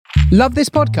Love this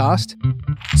podcast?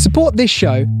 Support this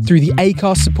show through the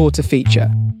Acast supporter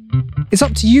feature. It's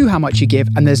up to you how much you give,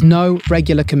 and there's no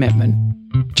regular commitment.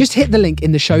 Just hit the link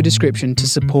in the show description to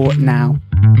support now.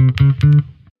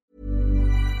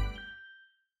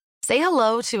 Say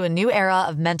hello to a new era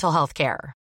of mental health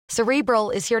care. Cerebral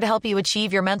is here to help you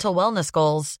achieve your mental wellness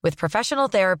goals with professional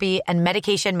therapy and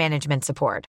medication management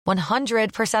support.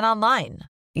 100% online.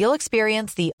 You'll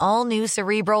experience the all-new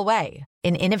Cerebral Way,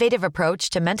 an innovative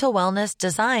approach to mental wellness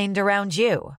designed around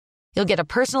you. You'll get a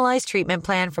personalized treatment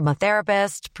plan from a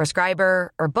therapist,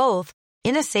 prescriber, or both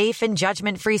in a safe and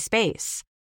judgment-free space.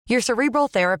 Your Cerebral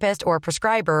therapist or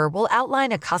prescriber will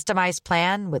outline a customized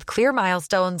plan with clear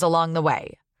milestones along the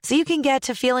way, so you can get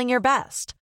to feeling your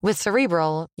best. With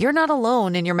Cerebral, you're not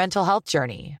alone in your mental health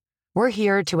journey. We're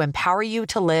here to empower you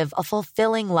to live a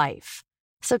fulfilling life.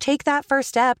 So take that first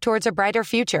step towards a brighter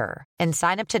future and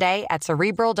sign up today at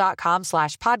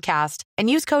Cerebral.com/podcast and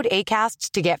use code ACAST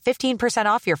to get 15%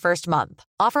 off your first month.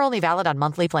 Offer only valid on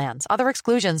monthly plans. Other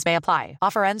exclusions may apply.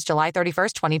 Offer ends July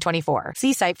 31st, 2024.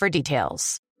 See site for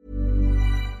details.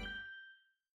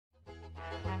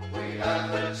 We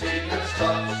have the cheapest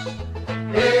tops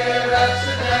here at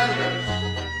St Andrews.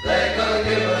 They're gonna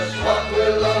give us what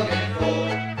we're longing for.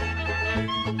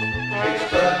 It's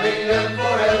Birmingham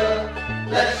forever.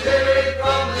 Let's hear it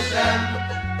from the stand.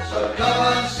 So come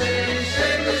on,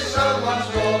 sing this song once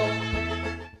more.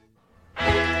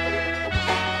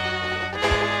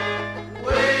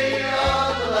 We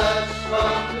are the lads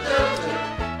from Tilton.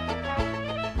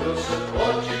 We'll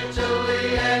support you till the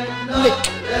end of the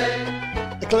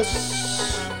day. Nicholas.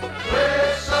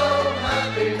 We're so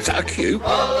happy. Is that a cue?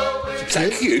 Is that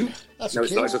a cue? That's No,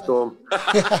 it's not. It's a storm.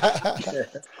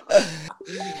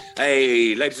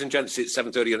 Hey, ladies and gents, it's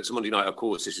 7:30 and it's a Monday night. Of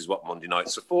course, this is what Monday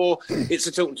nights are for. It's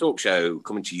the Tilton Talk Show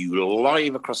coming to you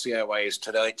live across the airways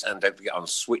tonight. And don't forget on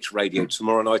Switch Radio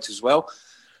tomorrow night as well.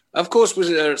 Of course,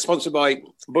 we're sponsored by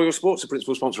Boyle Sports, the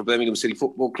principal sponsor of Birmingham City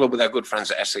Football Club, with our good friends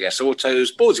at SAS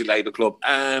Autos, Bawdsey Labour Club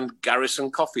and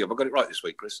Garrison Coffee. Have I got it right this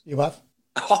week, Chris? You have?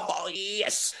 Oh,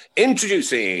 yes.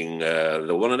 Introducing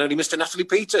the one and only Mr. Natalie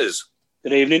Peters.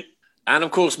 Good evening. And,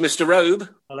 of course, Mr. Robe.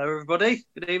 Hello, everybody.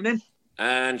 Good evening.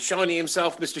 And Shiny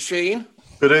himself, Mr. Sheen.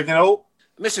 Good evening, all.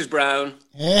 Mrs. Brown.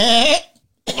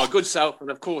 My good self. And,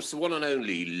 of course, the one and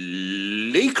only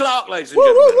Lee Clark, ladies and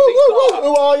gentlemen. Lee Clark.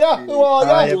 Who are you? Who are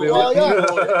Hi, you? Who are you?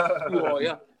 Who are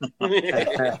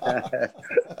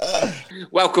you?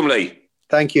 Welcome, Lee.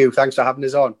 Thank you. Thanks for having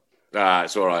us on.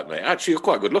 It's all right, mate. Actually, you're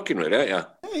quite good looking, really, aren't you?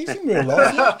 Yeah, he's in real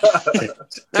life.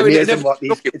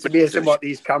 It's amazing what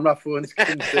these camera phones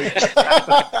can do.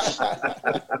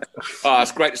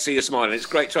 It's great to see you smiling. It's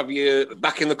great to have you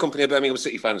back in the company of Birmingham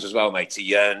City fans as well,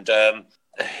 matey. And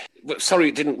sorry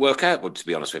it didn't work out, but to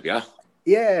be honest with you.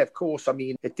 Yeah, of course. I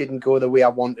mean, it didn't go the way I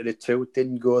wanted it to. It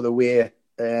didn't go the way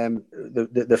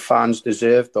the fans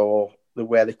deserved or the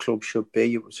way the club should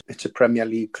be. It's a Premier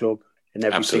League club. And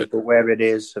everything, but where it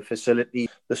is, the facility,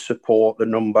 the support, the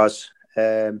numbers,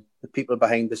 the people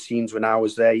behind the scenes when I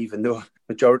was there, even though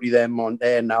majority of them aren't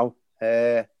there now,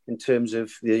 in terms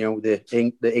of the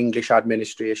English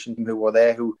administration who were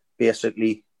there, who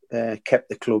basically kept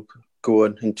the club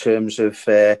going in terms of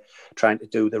trying to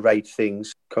do the right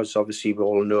things, because obviously we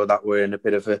all know that we're in a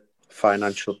bit of a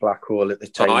financial black hole at the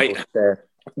time. Right. But,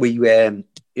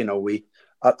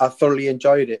 I thoroughly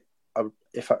enjoyed it.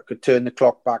 If I could turn the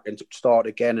clock back and start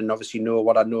again and obviously know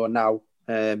what I know now,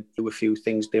 do a few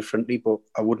things differently, but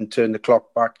I wouldn't turn the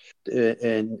clock back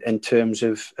in terms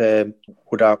of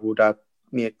would I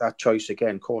make that choice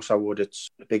again? Of course I would. It's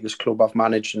the biggest club I've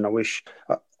managed and I wish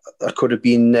I could have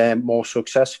been more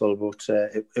successful, but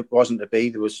it wasn't to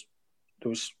be. There was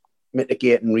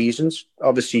mitigating reasons,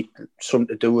 obviously something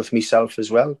to do with myself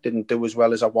as well. Didn't do as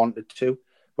well as I wanted to,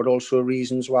 but also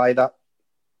reasons why that,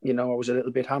 I was a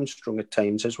little bit hamstrung at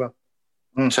times as well.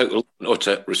 Total and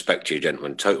utter respect to you,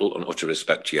 gentlemen. Total and utter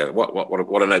respect to you. What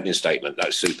an opening statement.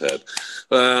 That's superb.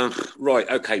 Right,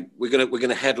 okay. We're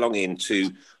gonna headlong into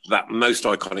that most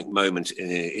iconic moment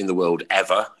in the world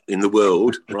ever. In the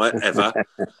world, right? Ever.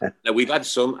 Now we've had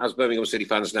some as Birmingham City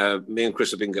fans. Now me and Chris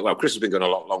have been Chris has been going a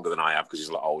lot longer than I have because he's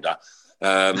a lot older.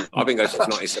 I've been going since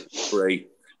 1973,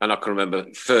 and I can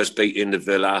remember first beating the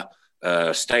Villa,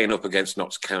 staying up against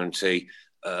Notts County.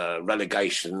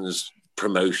 Relegations,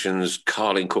 promotions,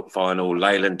 Carling Cup final,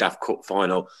 Leyland Daft Cup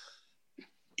final.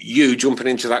 You jumping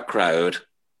into that crowd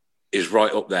is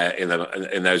right up there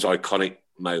in those iconic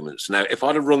moments. Now, if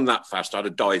I'd have run that fast, I'd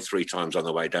have died 3 times on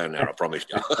the way down there, I promise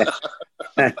you.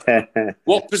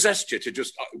 What possessed you to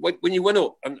just, when you went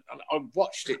up, and I've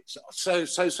watched it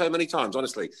so many times,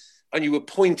 honestly, and you were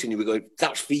pointing, you were going,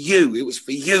 that's for you, it was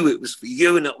for you, it was for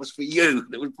you, and that was for you.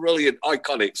 And it was brilliant,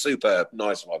 iconic, superb,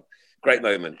 nice one. Great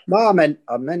moment. No, I meant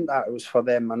that it was for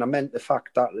them, and I meant the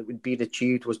fact that it would be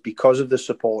achieved was because of the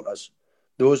supporters.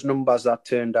 Those numbers that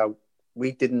turned out,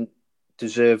 we didn't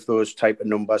deserve those type of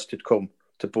numbers to come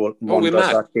to Bolton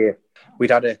Wanderers that year. We'd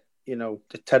had a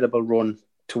terrible run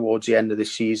towards the end of the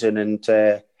season, and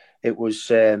it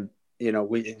was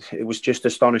it was just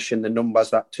astonishing the numbers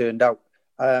that turned out.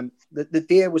 The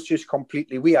day was just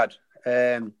completely weird.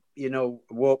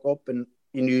 Woke up and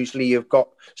usually you've got,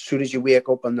 as soon as you wake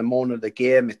up on the morning of the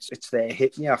game, it's there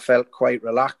hitting you. I felt quite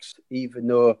relaxed, even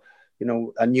though,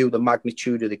 I knew the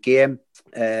magnitude of the game.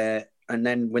 And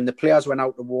then when the players went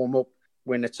out to warm up,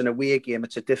 when it's an away game,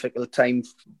 it's a difficult time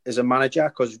as a manager,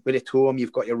 because when it's home,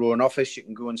 you've got your own office. You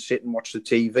can go and sit and watch the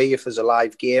TV. If there's a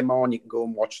live game on, you can go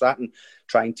and watch that and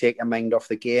try and take your mind off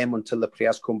the game until the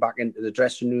players come back into the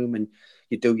dressing room and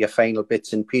you do your final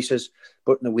bits and pieces.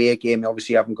 But in a away game,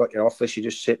 obviously you haven't got your office. You're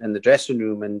just sitting in the dressing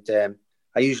room. And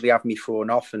I usually have my phone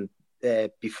off and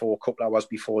before a couple of hours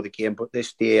before the game. But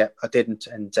this day I didn't.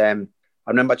 And I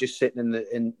remember just sitting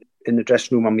in the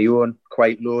dressing room on my own,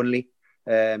 quite lonely.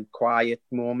 Quiet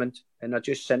moment, and I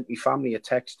just sent my family a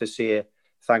text to say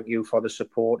thank you for the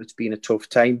support. It's been a tough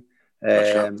time.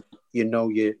 You've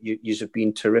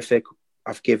been terrific.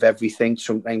 I've give everything.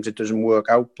 Sometimes it doesn't work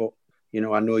out, but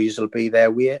I know you'll be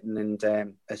there waiting. And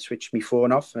I switched my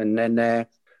phone off and then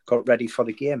got ready for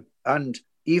the game. And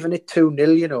even at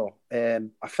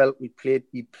 2-0, I felt we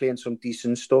playing some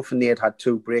decent stuff, and they had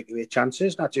 2 breakaway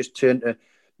chances. And I just turned to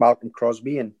Malcolm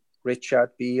Crosby and Richard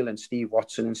Beale and Steve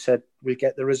Watson and said, we'll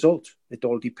get the result. It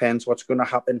all depends what's going to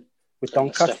happen with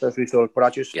Doncaster's result. But I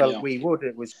just felt we would.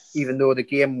 It was, even though the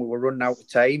game, we were running out of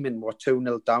time and we're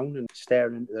 2-0 down and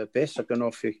staring into the abyss. I don't know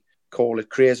if you call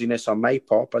it craziness on my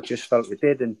part, but I just felt we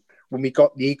did. And when we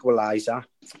got the equaliser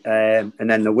and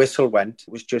then the whistle went,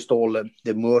 it was just all the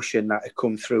emotion that had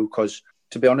come through. Because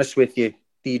to be honest with you,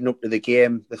 leading up to the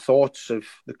game, the thoughts of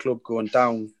the club going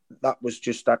down, that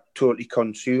totally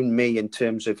consumed me in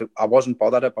terms of, I wasn't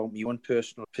bothered about my own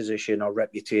personal position or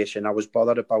reputation. I was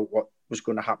bothered about what was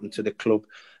going to happen to the club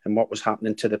and what was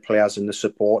happening to the players and the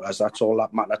supporters. That's all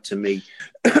that mattered to me.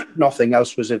 Nothing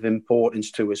else was of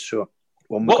importance to us. So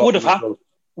what would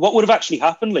have actually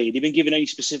happened, Lee? Have you been given any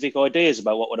specific ideas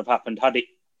about what would have happened had it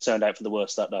turned out for the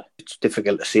worst that day? It's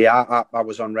difficult to say. I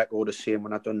was on record as saying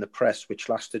when I'd done the press, which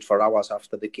lasted for hours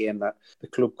after the game, that the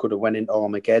club could have went into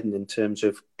Armageddon in terms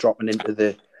of dropping into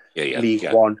the League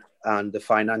One and the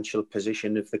financial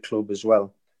position of the club as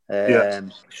well.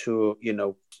 So,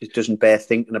 it doesn't bear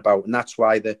thinking about. And that's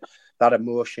why that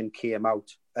emotion came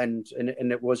out. And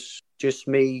it was just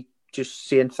me just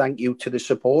saying thank you to the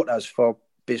supporters for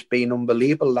being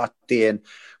unbelievable that day. And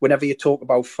whenever you talk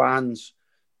about fans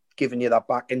giving you that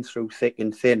backing through thick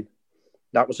and thin,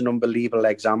 that was an unbelievable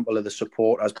example of the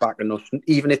supporters backing us.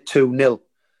 Even at 2-0,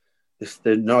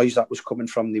 the noise that was coming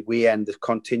from the way end, the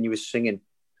continuous singing,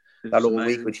 that all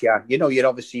week, which, you'd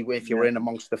obviously, if you were in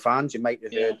amongst the fans, you might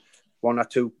have heard 1 or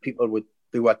 2 people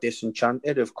who were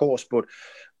disenchanted, of course, but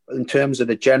in terms of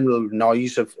the general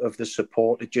noise of the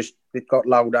support, it got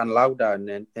louder and louder,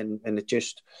 and it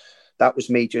just, that was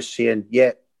me just saying,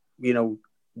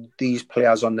 these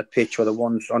players on the pitch were the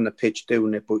ones on the pitch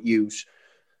doing it, but yous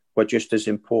were just as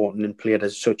important and played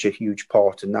as such a huge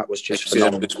part, and that was just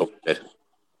phenomenal.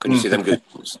 Can you see them good?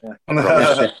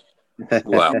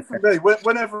 Wow.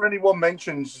 Whenever anyone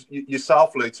mentions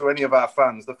yourself, Lee, to any of our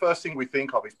fans, the first thing we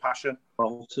think of is passion.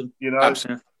 Bolton.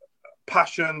 Absolutely.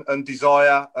 Passion and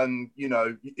desire, and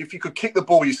if you could kick the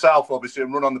ball yourself, obviously,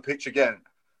 and run on the pitch again,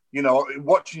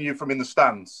 watching you from in the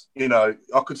stands, I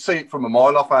could see it from a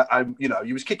mile off.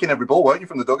 You was kicking every ball, weren't you,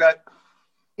 from the dugout?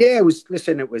 Yeah, it was.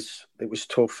 Listen, it was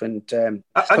tough, and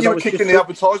you were kicking the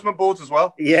advertisement boards as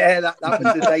well. Yeah, that was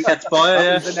the night. That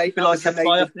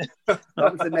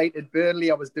was the night at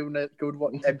Burnley. I was doing a good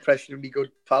impression of me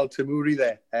good pal Tamuri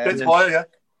there.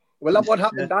 Well, what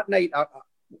happened that night?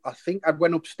 I think I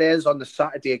went upstairs on the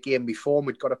Saturday game before, and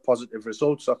we'd got a positive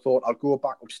result. So I thought I'll go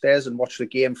back upstairs and watch the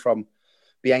game from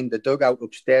behind the dugout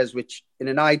upstairs, which in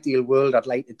an ideal world, I'd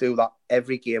like to do that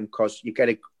every game, because you get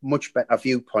a much better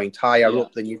viewpoint higher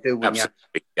up than you do when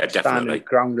you're standing at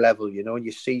ground level, and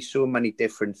you see so many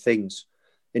different things.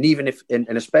 And even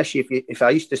and especially if I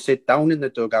used to sit down in the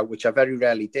dugout, which I very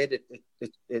rarely did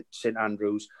at St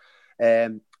Andrews,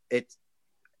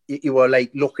 you were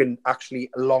like looking actually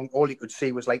along, all you could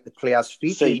see was like the players'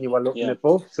 feet, and you were looking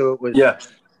above. So it was,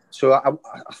 so I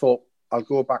thought I'll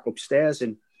go back upstairs,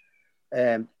 and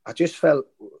I just felt,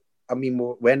 we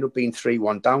ended up being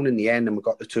 3-1 down in the end, and we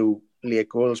got the 2 late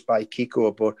goals by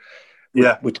Kiko, but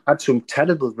Yeah. We'd had some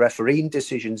terrible refereeing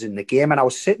decisions in the game, and I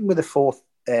was sitting with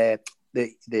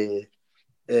the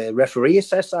referee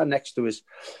assessor next to us,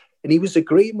 and he was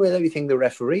agreeing with everything the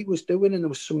referee was doing, and there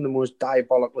was some of the most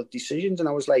diabolical decisions. And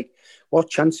I was like, what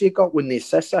chance have you got when the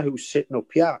assessor who's sitting up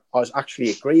here was actually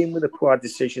agreeing with the poor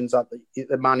decisions that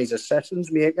the man he's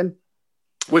assessing's making?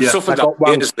 We've suffered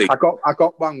that. I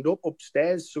got wound up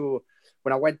upstairs, so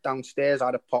when I went downstairs, I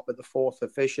had a pop at the fourth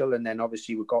official, and then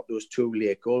obviously we got those 2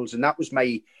 late goals, and that was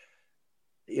my,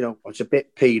 I was a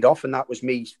bit peed off, and that was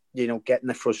me, getting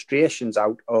the frustrations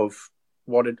out of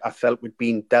what I felt had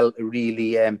been dealt a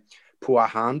really poor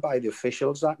hand by the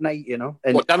officials that night, And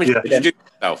what damage did you do to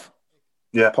yourself?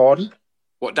 Yeah. Pardon?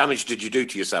 What damage did you do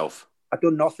to yourself? I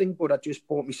done nothing, but I just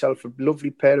bought myself a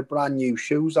lovely pair of brand new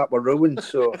shoes that were ruined.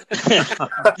 So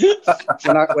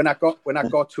when I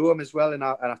got home as well, and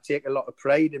I take a lot of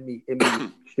pride in me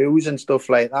shoes and stuff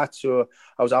like that. So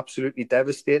I was absolutely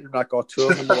devastated when I got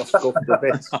home and they were scuffed a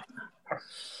bit.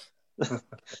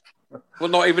 Well,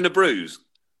 not even a bruise.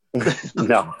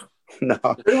 No. Lee,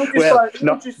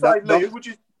 would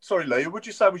you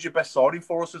say was your best signing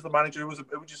for us as the manager? Who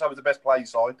would you say was the best player you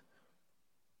signed?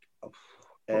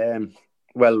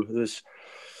 Well, there was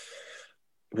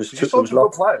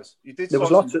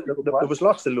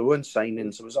lots of loan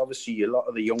signings. There was obviously a lot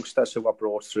of the youngsters who were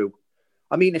brought through.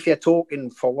 I mean, if you're talking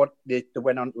for what they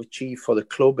went on to achieve for the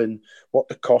club and what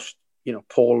the cost,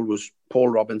 Paul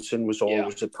Robinson was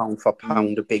always a pound for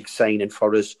pound a big signing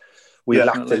for us. We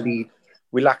lacked a lead.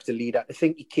 We lacked a leader. I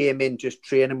think he came in just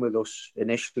training with us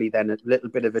initially, then a little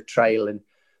bit of a trial, and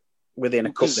within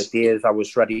a couple of days, I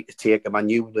was ready to take him. I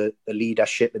knew the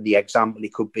leadership and the example he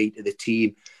could be to the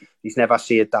team. He's never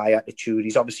say a die attitude.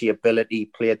 He's obviously ability,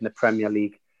 played in the Premier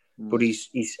League, but his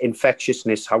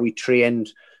infectiousness, how he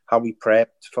trained, how he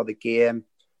prepped for the game.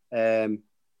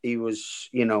 He was,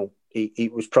 he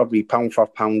was probably pound for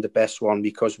pound the best one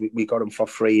because we got him for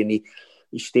free, and he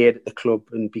stayed at the club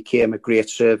and became a great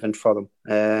servant for them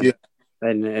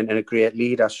and a great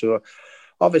leader. So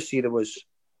obviously there was.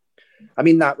 I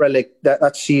mean,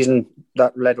 that season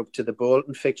that led up to the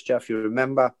Bolton fixture, if you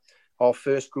remember, our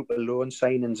first group of loan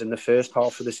signings in the first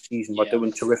half of the season were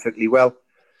doing terrifically well.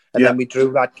 And then we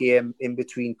drew that game in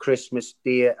between Christmas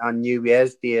Day and New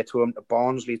Year's Day at home to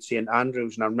Barnsley at St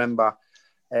Andrews. And I remember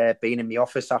being in the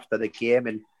office after the game,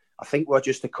 and I think we were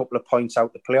just a couple of points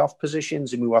out the playoff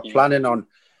positions, and we were planning on,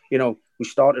 we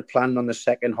started planning on the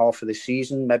second half of the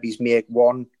season, maybe make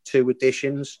 1-2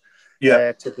 additions.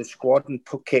 To the squad and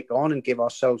kick on and give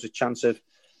ourselves a chance of,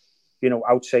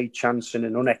 outside chance and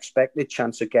an unexpected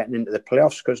chance of getting into the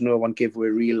playoffs because no one gave us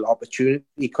a real opportunity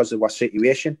because of our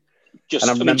situation.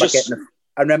 I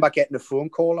remember getting a phone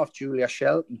call off Julia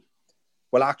Shelton.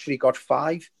 Well, I actually got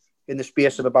 5 in the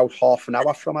space of about half an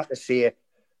hour from her to say,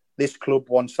 this club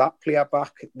wants that player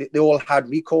back. They all had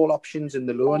recall options in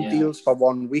the loan deals for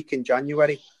 1 week in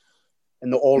January,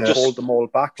 and they all called them all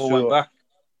back.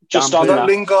 Just on that,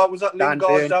 Lingard, Dan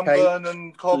Burn,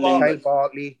 and Kyle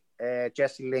Bartley,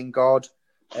 Jesse Lingard.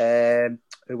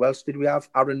 Who else did we have?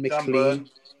 Aaron McLean.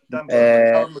 Dan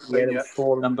Burn.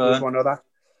 One other.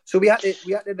 So we had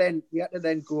to then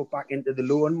go back into the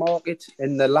loan market,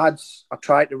 and the lads I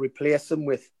tried to replace them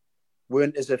with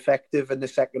weren't as effective in the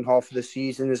second half of the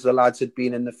season as the lads had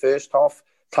been in the first half.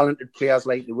 Talented players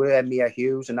like they were, Emir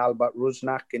Hughes and Albert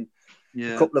Rusnak, and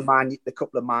a couple of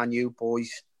Man U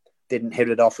boys didn't hit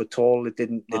it off at all. They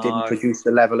didn't produce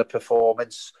the level of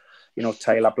performance.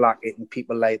 Taylor Blackett and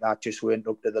people like that just weren't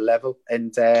up to the level.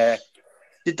 And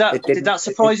did that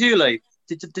surprise you, Lee?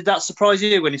 Did that surprise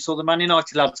you when you saw the Man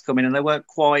United lads come in and they weren't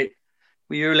quite?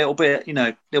 Were you a little bit,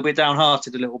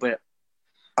 downhearted a little bit?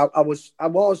 I was.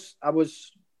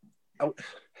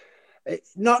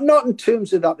 Not in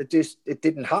terms of that. It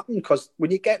didn't happen, because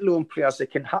when you get loan players,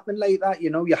 it can happen like that.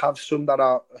 You have some that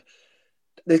are.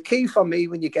 The key for me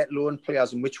when you get loan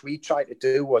players, and which we tried to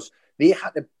do, was they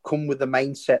had to come with the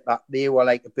mindset that they were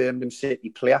like a Birmingham City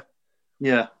player.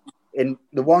 Yeah. And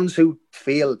the ones who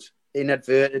failed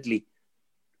inadvertently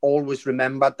always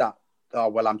remembered that, oh,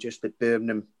 well, I'm just at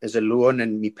Birmingham as a loan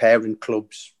and my parent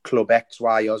club's club X,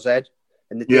 Y, or Z.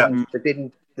 And they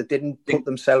didn't put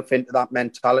themselves into that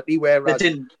mentality. Whereas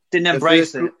they didn't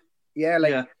embrace it.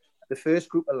 The first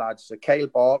group of lads, the Kyle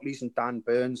Bartleys and Dan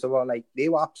Burns, they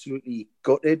were absolutely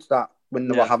gutted that when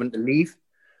they were having to leave.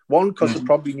 One, because they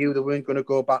probably knew they weren't going to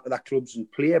go back to their clubs and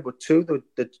play, but two,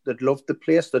 they'd loved the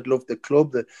place, they'd loved the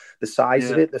club, the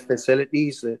size of it, the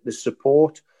facilities, the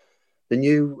support. They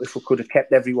knew if we could have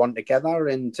kept everyone together,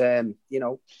 and so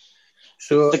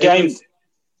the game.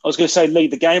 I was going to say, Lee,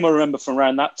 the game I remember from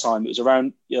around that time, it was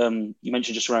around, you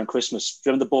mentioned just around Christmas. Do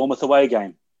you remember the Bournemouth away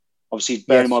game? Obviously,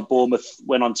 bearing in mind Bournemouth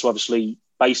went on to obviously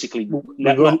basically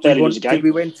not barely lose a game. Did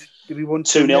we win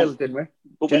 2-0, didn't we?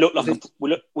 But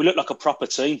we looked like a proper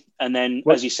team. And then,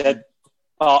 as you said,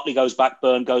 Bartley goes back,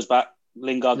 Byrne goes back,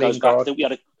 Lingard goes back. I think we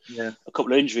had a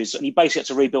couple of injuries, and you basically had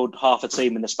to rebuild half a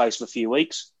team in the space of a few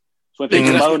weeks. So when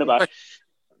people moan about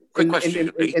in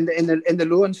the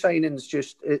loan signings,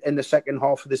 just in the second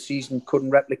half of the season,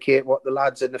 couldn't replicate what the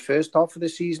lads in the first half of the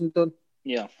season done.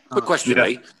 Yeah. Quick question,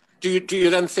 Lee. Do you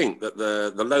then think that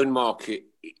the loan market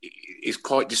is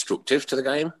quite destructive to the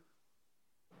game?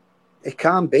 It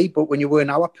can be, but when you were in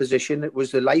our position, it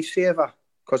was a lifesaver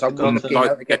because I wouldn't have been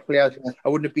able to get players. I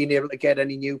wouldn't have been able to get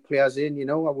any new players in. You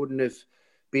know, I wouldn't have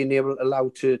been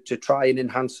allowed to try and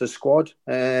enhance the squad.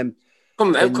 How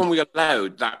come we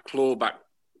allowed that clawback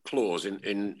clause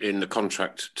in the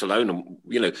contract to loan them?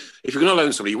 You know, if you're going to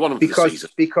loan somebody, you want them for the season.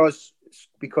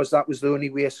 Because that was the only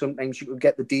way sometimes you could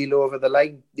get the deal over the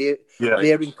line.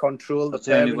 They're in control. That's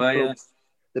the only way,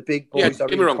 The big boys are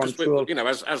in control. You know,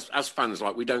 as fans,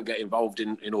 like we don't get involved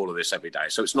in all of this every day,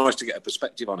 so it's nice to get a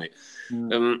perspective on it.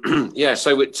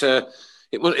 So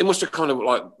it must have kind of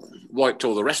like wiped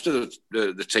all the rest of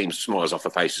the team's smiles off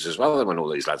their faces as well. Then when all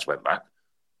these lads went back.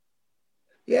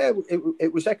 Yeah,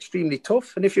 it was extremely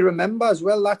tough, and if you remember as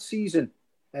well that season,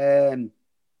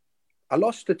 I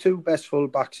lost the two best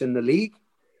fullbacks in the league.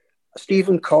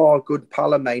 Stephen Carr, good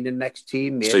pal of mine and next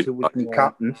teammate, who was my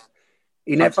captain.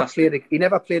 He never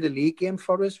played a league game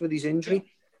for us with his injury.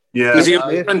 Yeah.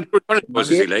 David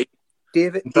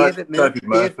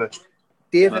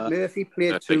Murphy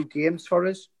played 2 games for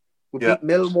us. We beat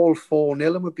Millwall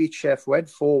 4-0 and we beat Chef Wed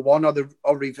 4-1,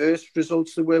 or reverse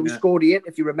results where we scored 8,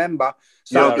 if you remember.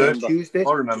 Saturday and Tuesday.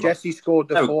 Jesse scored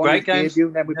the 4 in his debut,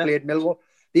 and then we played Millwall.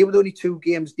 They were the only 2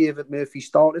 games David Murphy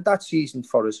started that season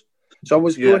for us. So I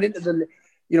was going into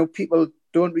people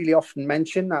don't really often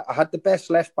mention that I had the best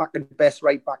left back and best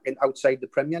right back outside the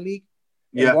Premier League.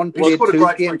 Yeah, one played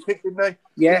 2 games. One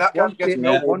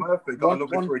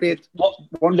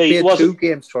played 2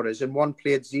 games for us and one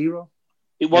played 0.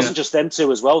 It wasn't just them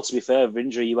 2 as well, to be fair, of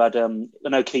injury. You had, I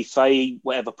know Keith Fay,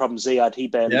 whatever problems he had, he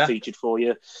barely featured for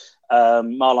you.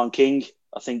 Marlon King,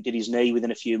 I think, did his knee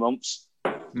within a few months.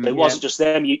 But it wasn't just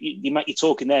them. You're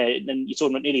talking there, and you're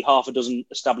talking about nearly half a dozen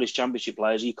established championship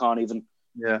players. You can't even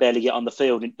barely get on the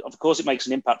field. And of course, it makes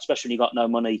an impact, especially when you've got no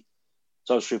money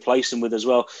to replace them with as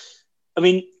well. I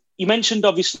mean, you mentioned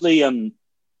obviously,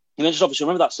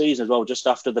 remember that season as well, just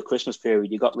after the Christmas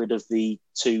period, you got rid of the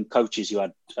 2 coaches you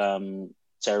had,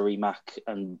 Terry Mack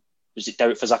and was it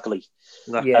Derek Fazackerley?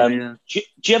 Do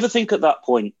you ever think at that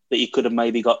point that you could have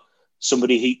maybe got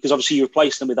somebody who, because obviously you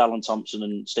replaced them with Alan Thompson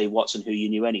and Steve Watson, who you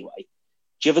knew anyway.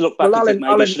 Do you ever look back and think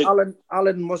maybe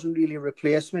Alan wasn't really a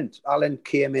replacement. Alan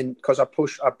came in because I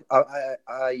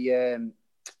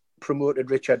promoted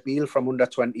Richard Beale from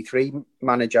under-23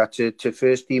 manager to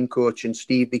first team coach, and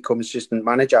Steve became assistant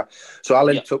manager. So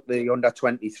Alan took the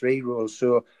under-23 role.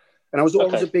 So, and I was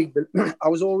always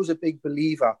a big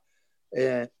believer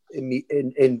in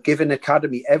giving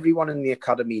everyone in the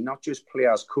academy, not just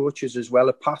players, coaches as well,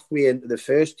 a pathway into the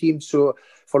first team. So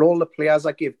for all the players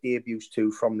I give debuts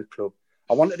to from the club,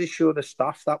 I wanted to show the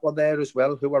staff that were there as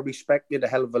well, who I respected a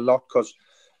hell of a lot, because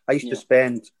I used to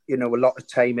spend, a lot of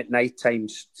time at night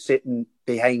times sitting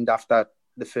behind after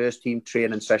the first team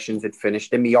training sessions had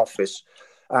finished in my office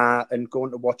and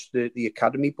going to watch the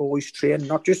academy boys train,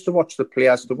 not just to watch the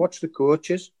players, to watch the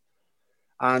coaches.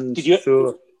 And did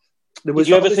you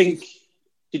ever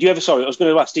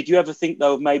think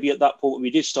though, maybe at that point when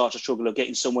we did start to struggle of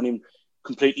getting someone in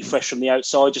completely fresh from the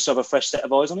outside, just have a fresh set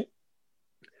of eyes on it?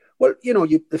 Well,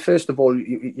 first of all,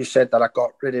 you said that I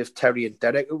got rid of Terry and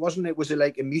Derek. It was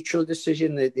like a mutual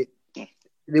decision. They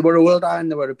were older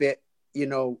and they were a bit,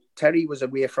 Terry was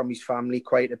away from his family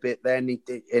quite a bit then,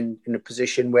 in a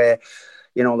position where,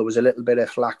 there was a little bit of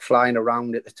flack flying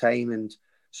around at the time. And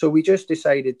so we just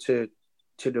decided to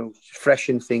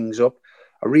freshen things up.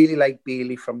 I really liked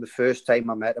Bealey from the first time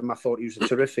I met him. I thought he was a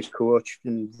terrific coach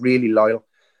and really loyal.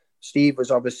 Steve was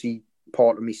obviously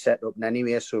part of me setup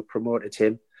anyway, so promoted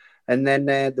him. And then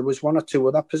there was 1 or 2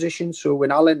 other positions. So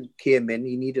when Alan came in,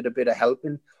 he needed a bit of help.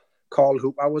 And Carl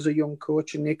Hooper was a young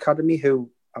coach in the academy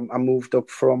who I moved up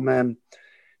from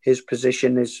his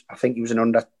position as, I think he was an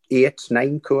under-8,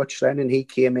 9 coach then, and he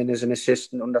came in as an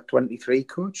assistant under-23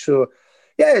 coach. So,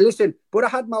 yeah, listen, but I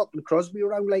had Malcolm Crosby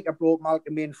around, like I brought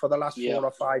Malcolm in for the last 4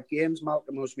 or 5 games.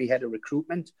 Malcolm was my head of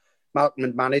recruitment. Malcolm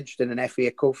had managed in an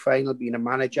FA Cup final, being a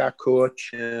manager,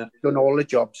 coach, done all the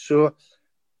jobs. So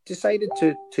decided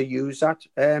to use that.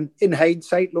 In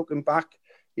hindsight, looking back,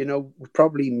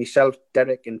 probably myself,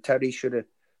 Derek and Terry should have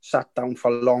sat down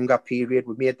for a longer period.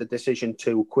 We made the decision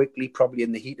too quickly, probably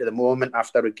in the heat of the moment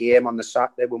after a game on the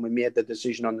Saturday when we made the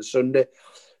decision on the Sunday.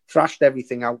 Thrashed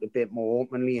everything out a bit more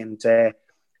openly and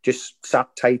just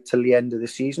sat tight till the end of the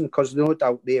season, because no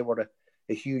doubt they were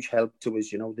a huge help to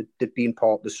us. They've been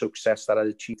part of the success that had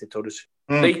achieved it to us.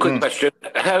 A quick question: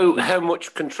 How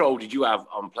much control did you have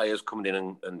on players coming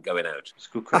in and going out?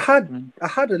 I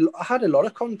had a lot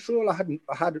of control.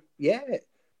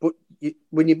 But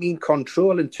when you mean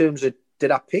control in terms of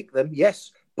did I pick them?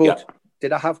 Yes, but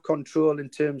did I have control in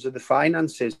terms of the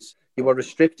finances? You were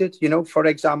restricted. For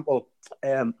example,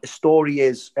 a story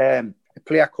is a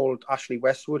player called Ashley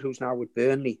Westwood, who's now with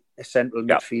Burnley, a central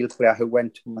midfield player who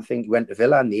went to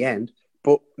Villa in the end.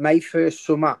 But my first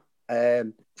summer as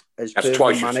That's Burnley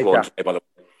twice manager, you've sworn today, by the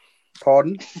way.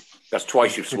 Pardon? That's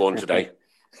twice you've sworn today.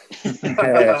 You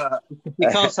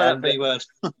can't say that B word.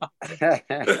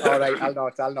 All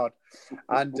right, I'll not.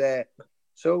 And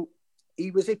so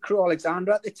he was at Crewe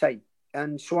Alexandra at the time,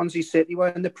 and Swansea City were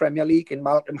in the Premier League, and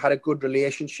Malcolm had a good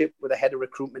relationship with the head of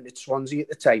recruitment at Swansea at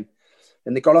the time.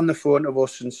 And they got on the phone to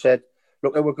us and said,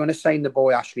 look, we're going to sign the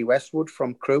boy Ashley Westwood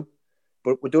from Crewe,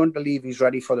 but we don't believe he's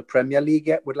ready for the Premier League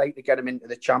yet. We'd like to get him into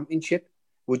the Championship.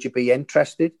 Would you be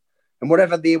interested? And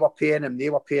whatever they were paying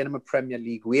him a Premier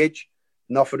League wage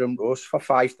and offered him to us for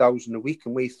 $5,000 a week.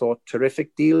 And we thought,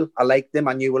 terrific deal. I liked him.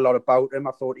 I knew a lot about him.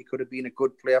 I thought he could have been a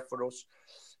good player for us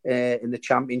in the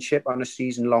Championship on a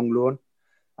season-long loan.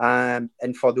 And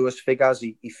for those figures,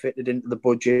 he fitted into the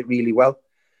budget really well.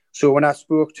 So when I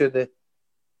spoke to the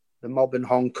mob in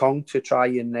Hong Kong to try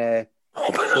and That's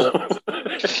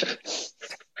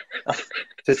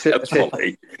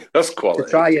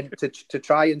quality. To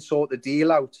try and sort the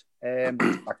deal out, I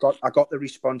got the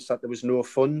response that there was no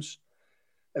funds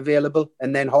available,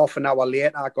 and then half an hour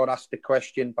later, I got asked the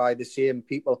question by the same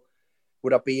people: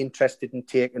 would I be interested in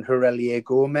taking Aurelio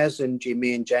Gomez and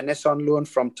Jermaine Jenas on loan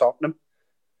from Tottenham?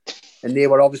 And they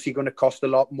were obviously going to cost a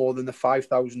lot more than the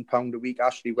 £5,000 a week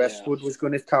Ashley Westwood was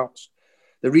going to cost.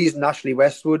 The reason Ashley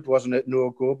Westwood wasn't at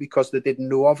no-go because they didn't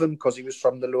know of him because he was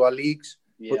from the lower leagues.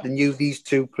 Yeah. But they knew these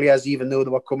two players, even though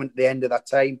they were coming to the end of that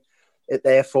time at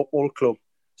their football club.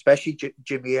 Especially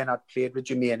Jermaine. I'd played with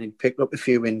Jermaine and picked up a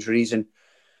few injuries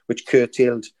which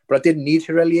curtailed. But I didn't need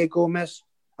Aurelio Gomez.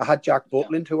 I had Jack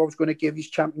Butland, who I was going to give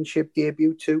his Championship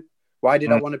debut to. Why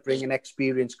did I want to bring an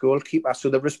experienced goalkeeper? So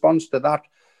the response to that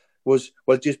was,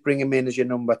 well, just bring him in as your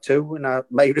number two. And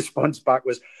my response back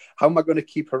was, how am I going to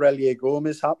keep Aurelio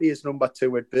Gomez happy as number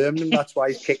two at Birmingham? That's why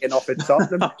he's kicking off at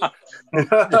Tottenham.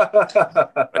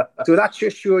 So that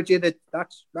just showed you that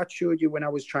showed you when I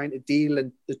was trying to deal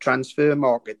in the transfer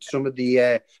market, some of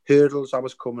the hurdles I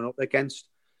was coming up against.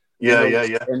 Yeah.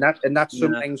 And that's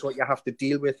sometimes what you have to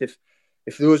deal with.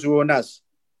 If those owners,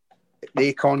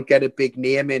 they can't get a big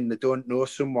name in, they don't know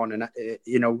someone, and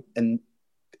and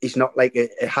he's not like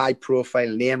a high-profile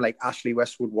name like Ashley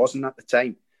Westwood wasn't at the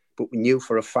time. But we knew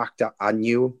for a fact that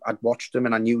I'd watched him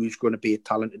and I knew he was going to be a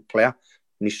talented player.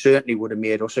 And he certainly would have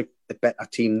made us a better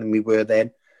team than we were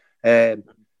then.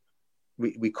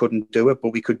 We couldn't do it,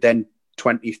 but we could then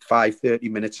 25, 30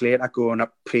 minutes later go and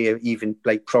pay even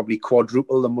like probably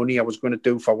quadruple the money I was going to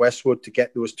do for Westwood to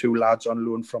get those two lads on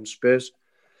loan from Spurs.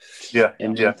 Yeah.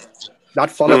 That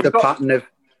followed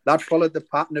the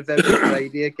pattern of every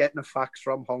Friday getting a fax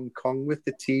from Hong Kong with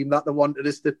the team that they wanted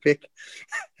us to pick.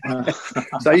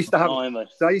 So I used to have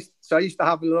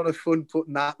a lot of fun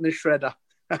putting that in the shredder.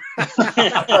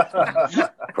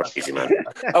 Crazy man.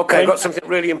 Okay, I've got something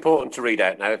really important to read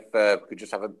out now. If we could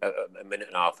just have a minute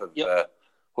and a half of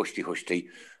hushty.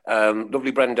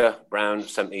 Lovely Brenda Brown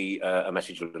sent me a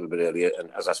message a little bit earlier and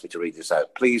has asked me to read this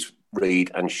out. Please read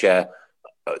and share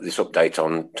this update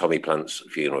on Tommy Plant's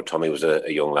funeral. Tommy was a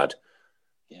young lad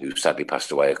who sadly passed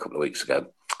away a couple of weeks ago.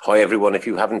 Hi everyone, if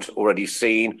you haven't already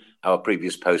seen our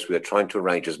previous post, we are trying to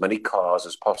arrange as many cars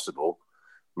as possible,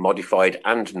 modified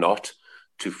and not,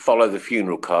 to follow the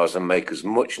funeral cars and make as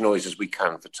much noise as we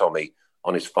can for Tommy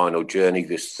on his final journey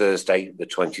this Thursday, the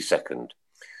 22nd.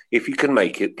 If you can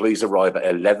make it, please arrive at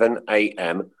 11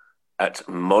 a.m. at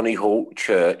Moneyhall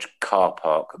Church Car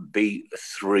Park,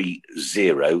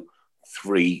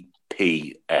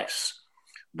 B303PS.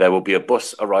 There will be a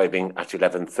bus arriving at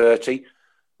 11:30,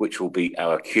 which will be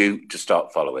our cue to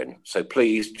start following. So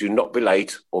please do not be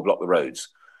late or block the roads.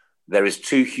 There is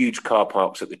 2 huge car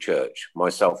parks at the church.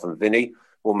 Myself and Vinny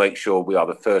will make sure we are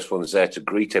the first ones there to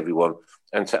greet everyone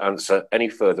and to answer any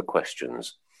further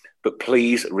questions. But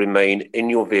please remain in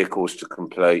your vehicles to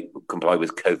comply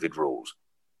with COVID rules.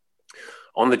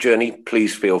 On the journey,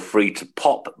 please feel free to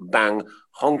pop, bang,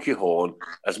 honk your horn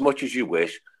as much as you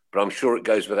wish, but I'm sure it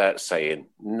goes without saying,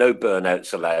 no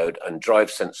burnouts allowed and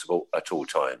drive sensible at all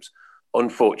times.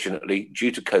 Unfortunately,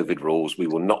 due to COVID rules, we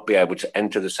will not be able to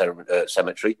enter the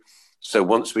cemetery. So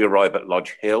once we arrive at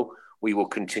Lodge Hill, we will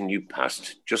continue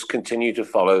past. Just continue to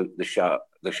follow the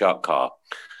shark car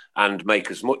and make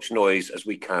as much noise as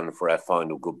we can for our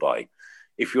final goodbye.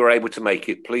 If you're able to make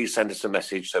it, please send us a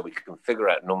message so we can figure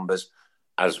out numbers,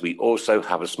 as we also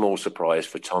have a small surprise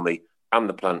for Tommy and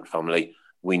the Plant family.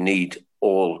 We need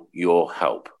all your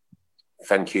help.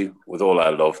 Thank you. With all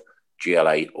our love,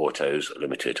 GLA Autos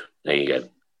Limited. There you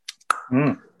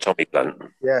go. Tommy Plant.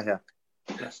 Yeah.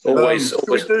 Always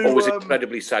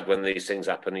incredibly sad when these things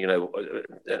happen, you know,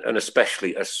 and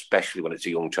especially when it's a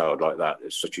young child like that.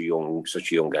 It's such a young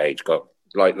age. Got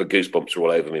like the goosebumps are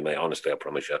all over me, mate. Honestly, I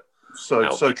promise you. So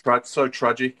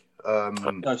tragic.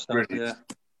 Really.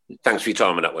 Thanks for your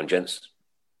time on that one, gents.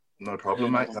 No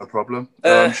problem, mate. No problem.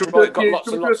 Right, got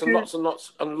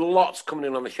lots coming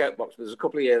in on the shout box. There's a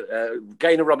couple of you.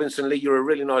 Gaynor Robinson, Lee, you're a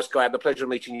really nice guy. I had the pleasure of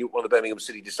meeting you at one of the Birmingham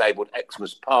City Disabled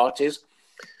Xmas parties.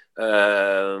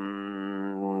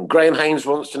 Graham Haynes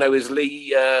wants to know, is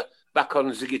Lee back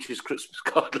on Ziggich's Christmas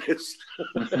card list?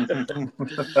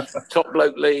 Top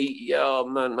bloke Lee. Yeah,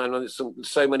 man. There's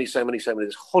so many.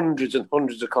 There's hundreds and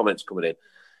hundreds of comments coming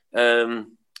in.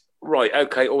 Right,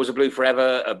 okay, always a blue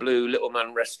forever, a blue little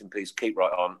man, rest in peace, keep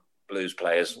right on, Blues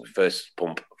players, first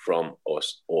pump from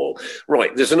us all.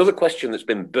 Right, there's another question that's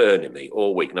been burning me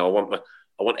all week. Now, I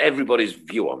want everybody's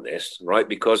view on this, right,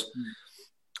 because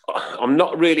I'm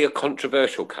not really a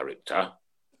controversial character,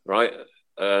 right?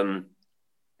 I'll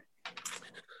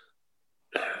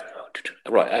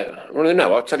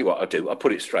tell you what I do. I'll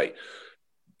put it straight.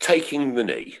 Taking the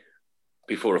knee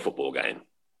before a football game.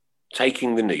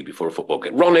 Taking the knee before a football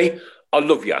game. Ronnie, I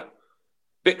love you.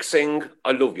 Vic Singh,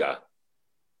 I love you.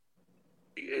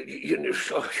 You know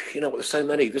what?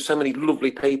 There's so many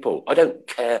lovely people. I don't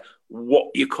care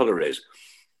what your colour is,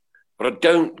 but I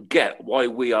don't get why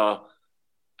we are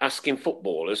asking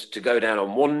footballers to go down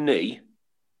on one knee.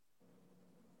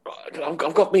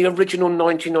 I've got my original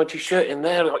 1990 shirt in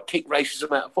there. I kick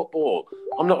racism out of football.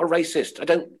 I'm not a racist. I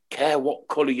don't care what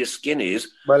colour your skin is.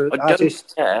 Well, I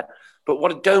don't care. But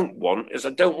what I don't want is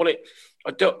Lee,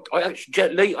 I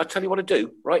tell you what I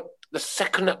do, right? The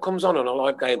second that comes on a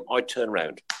live game, I turn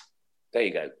around. There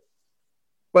you go.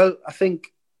 Well, I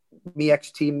think my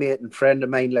ex-teammate and friend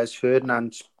of mine, Les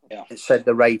Ferdinand, said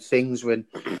the right things when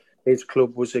his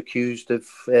club was accused of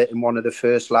in one of the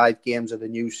first live games of the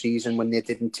new season when they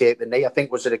didn't take the knee. I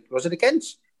think was it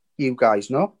against you guys?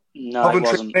 No, Coventry, it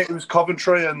wasn't. It was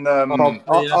Coventry and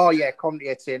Coventry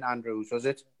at St Andrews, was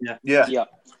it? Yeah.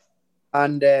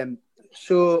 And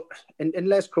so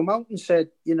Les come out and said,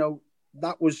 you know,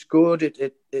 that was good.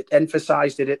 It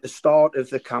emphasised it at the start of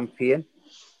the campaign.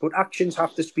 But actions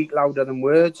have to speak louder than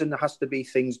words, and there has to be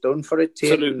things done for it.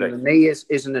 Taking the knee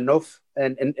isn't enough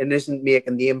and isn't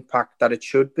making the impact that it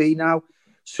should be now.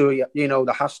 So, you know,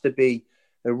 there has to be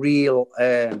a real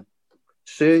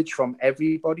surge from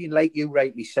everybody. And like you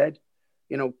rightly said,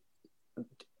 you know,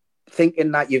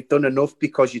 thinking that you've done enough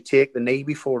because you take the knee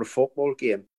before a football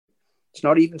game, it's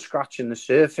not even scratching the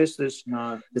surface. There's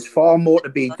far more to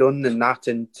be done than that.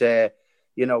 And,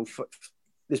 you know,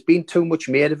 there's been too much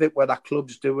made of it, whether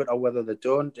clubs do it or whether they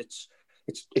don't. It's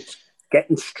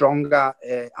getting stronger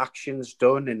actions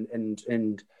done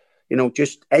and you know,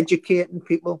 just educating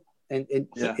people. And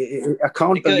I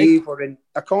can't believe we're in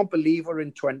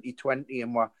 2020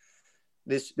 and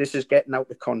this is getting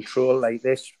out of control like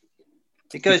this.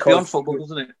 It goes beyond football,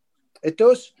 doesn't it? It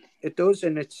does,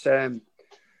 and it's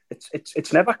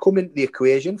never come into the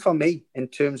equation for me in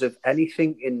terms of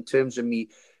anything, in terms of me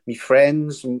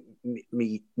friends,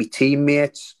 me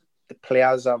teammates, the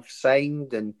players I've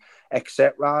signed and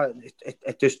etc.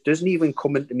 It just doesn't even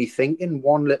come into me thinking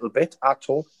one little bit at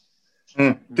all.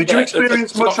 Did you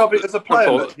experience much of it as a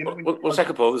player? One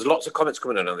second, Paul. There's lots of comments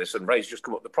coming in on this, and Ray's just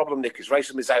come up. The problem, Nick, is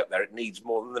racism is out there. It needs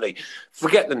more than the knee.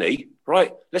 Forget the knee,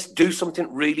 right? Let's do something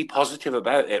really positive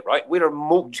about it, right? We're a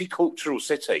multicultural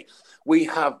city. We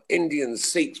have Indians,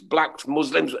 Sikhs, blacks,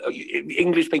 Muslims,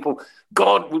 English people.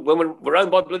 God, we're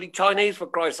owned by bloody Chinese, for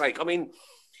Christ's sake. I mean,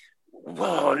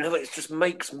 wow, no, it just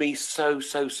makes me so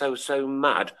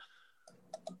mad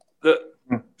that.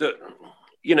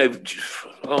 You know, you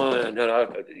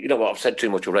know what? I've said too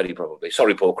much already. Probably.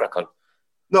 Sorry, Paul. Crack on.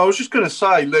 No, I was just going to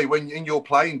say, Lee, when in your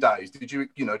playing days, did you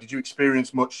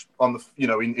experience much on the, you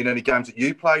know, in any games that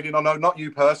you played in? I know not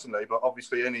you personally, but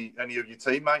obviously any of your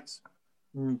teammates.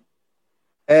 No,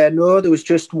 there was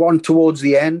just one towards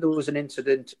the end. There was an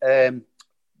incident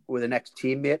with an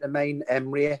ex-teammate of mine,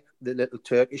 Emre, the little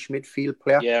Turkish midfield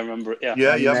player. Yeah, I remember it.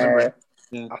 Yeah, I remember it.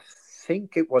 I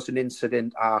think it was an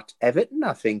incident at Everton,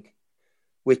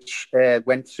 which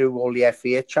went through all the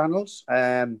FA channels,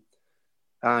 and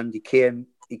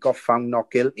he got found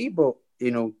not guilty. But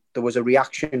there was a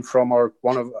reaction from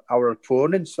one of our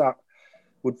opponents that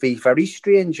would be very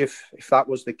strange if that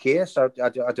was the case. I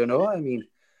don't know. I mean,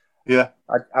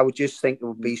 I would just think it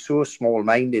would be so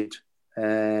small-minded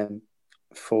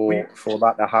for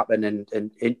that to happen.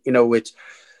 And it's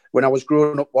when I was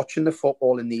growing up watching the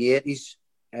football in the 80s,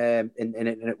 and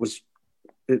it was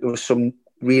some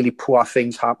really poor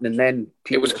things happening then.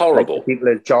 It was horrible. Like people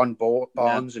like John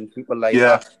Barnes and people like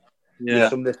that. Yeah.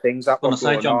 Some of the things that were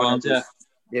going John on. Barnes,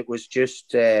 it was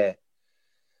just, I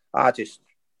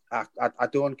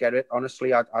don't get it.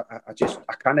 Honestly, I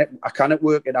cannot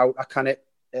work it out. I cannot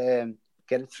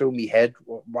get it through my head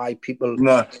why people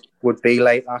would be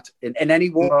like that in any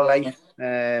walk of life.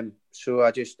 So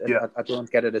I don't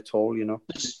get it at all. Well,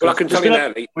 I can tell you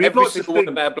now, every single one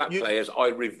of our black players I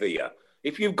revere.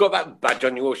 If you've got that badge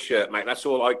on your shirt, mate, that's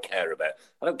all I care about.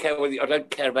 I don't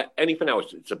care about anything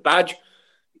else. It's a badge.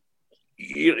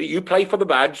 You play for the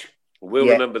badge. We'll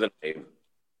remember the name.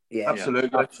 Yeah, absolutely.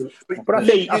 But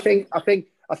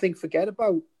I think forget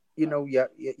about your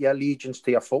allegiance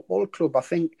to your football club. I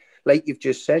think, like you've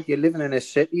just said, you're living in a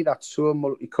city that's so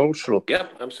multicultural. Yeah,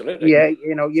 absolutely. Yeah,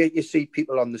 you see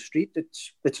people on the street.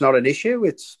 It's not an issue.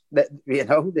 It's that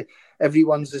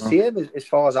everyone's the same as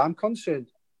far as I'm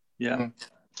concerned. Yeah.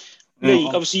 Lee,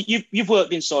 obviously you've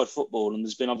worked inside football, and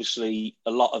there's been obviously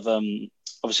a lot of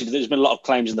there's been a lot of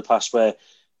claims in the past where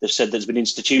they've said there's been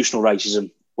institutional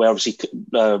racism, where obviously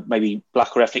maybe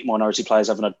black or ethnic minority players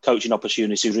haven't had coaching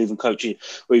opportunities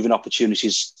or even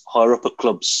opportunities higher up at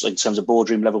clubs in terms of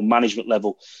boardroom level, management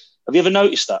level. Have you ever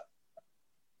noticed that?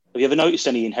 Have you ever noticed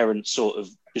any inherent sort of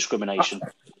discrimination?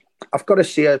 I've got to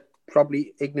say,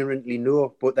 probably ignorantly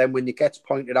no, but then when it gets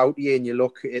pointed out to you and you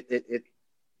look at it,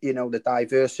 the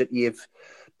diversity of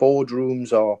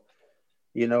boardrooms or,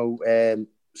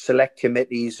 select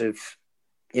committees of,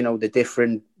 the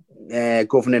different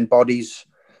governing bodies,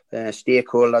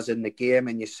 stakeholders in the game,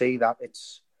 and you see that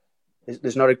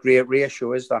there's not a great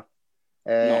ratio, is there?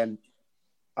 No.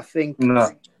 I think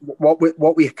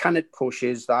what we cannot push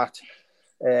is that,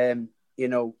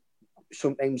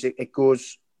 sometimes it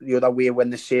goes the other way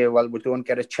when they say, well, we don't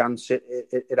get a chance at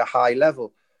a high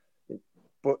level.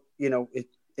 But,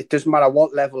 it doesn't matter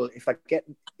what level.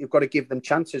 You've got to give them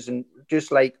chances. And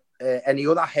just like any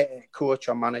other coach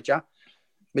or manager,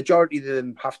 majority of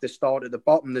them have to start at the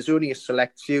bottom. There's only a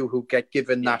select few who get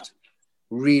given that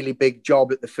really big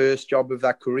job at the first job of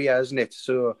their career, isn't it?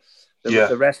 So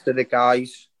the rest of the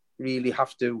guys really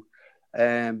have to,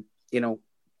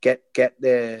 get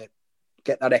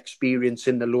that experience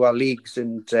in the lower leagues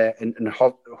and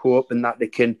hoping that they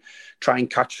can try and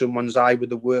catch someone's eye with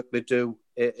the work they do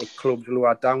at clubs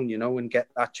lower down, and get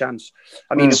that chance.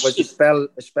 I mean, it was a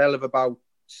spell of about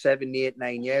 7, 8,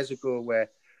 9 years ago where it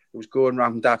was going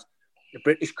around that the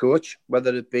British coach,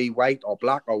 whether it be white or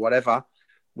black or whatever,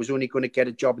 was only going to get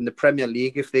a job in the Premier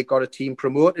League if they got a team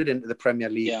promoted into the Premier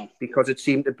League, because it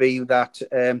seemed to be that,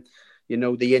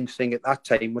 the end thing at that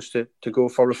time was to go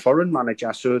for a foreign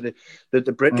manager. So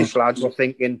the British lads were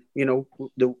thinking,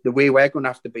 the way we're going to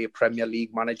have to be a Premier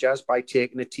League manager is by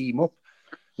taking a team up.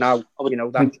 Now,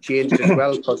 that's changed as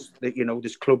well because,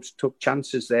 these clubs took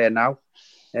chances there now.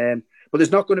 But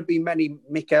there's not going to be many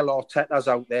Mikel Artetas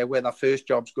out there where their first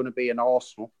job's going to be in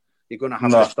Arsenal. You're going to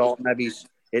have to start maybe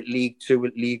at League 2,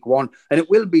 at League 1. And it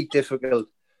will be difficult,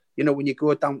 when you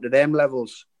go down to them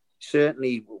levels.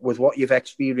 Certainly with what you've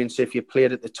experienced, if you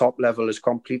played at the top level, is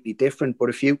completely different. But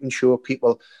if you can show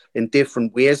people in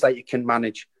different ways that you can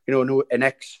manage, an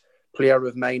ex-player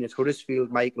of mine at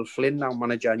Huddersfield, Michael Flynn, now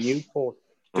manager at Newport,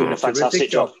 doing a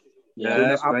fantastic job. Doing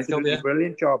an absolutely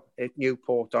brilliant job at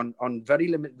Newport on very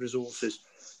limited resources.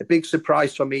 A big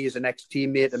surprise for me is an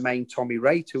ex-teammate of mine, Tommy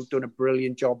Wright, who's done a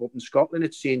brilliant job up in Scotland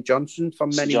at St Johnstone for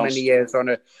many years on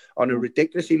a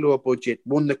ridiculously low budget.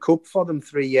 Won the cup for them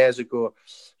 3 years ago.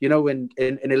 In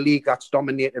a league that's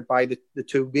dominated by the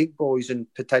two big boys and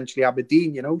potentially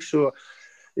Aberdeen. So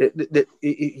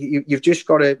you've just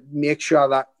got to make sure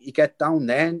that you get down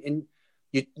there and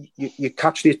you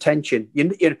catch the attention.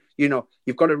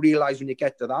 You've got to realise when you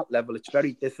get to that level, it's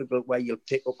very difficult where you'll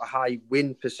pick up a high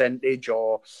win percentage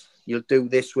or you'll do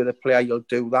this with a player, you'll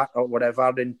do that or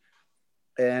whatever.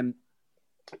 And,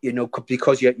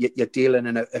 because you're dealing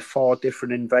in a far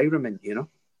different environment,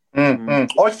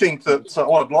 I think that,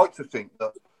 I'd like to think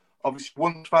that obviously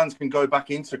once fans can go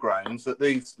back into grounds, that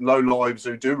these low lives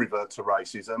who do revert to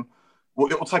racism,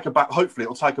 hopefully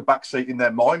it'll take a back seat in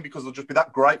their mind because they'll just be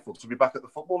that grateful to be back at the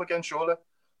football again, surely.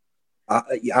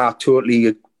 I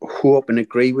totally hope and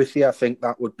agree with you. I think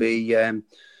that would be a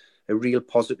real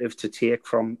positive to take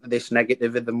from this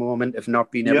negative at the moment of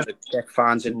not being able to get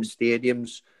fans into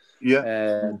stadiums.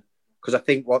 Yeah. Because I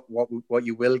think what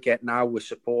you will get now with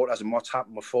supporters and what's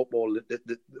happened with football,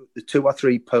 the 2 or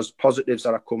 3 positives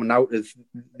that are coming out of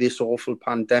this awful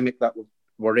pandemic that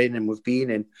we're in and we've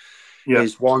been in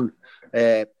is one,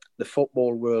 the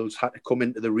football world's had to come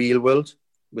into the real world,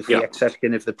 with the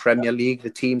exception of the Premier League. The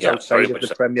teams outside of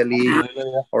the Premier League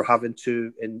are having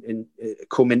to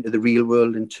come into the real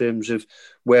world in terms of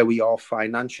where we are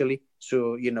financially.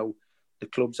 So, you know, the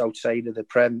clubs outside of the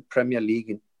Premier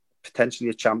League and potentially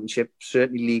a Championship,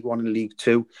 certainly League One and League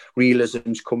Two,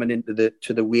 realism's coming into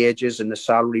the wages and the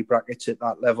salary brackets at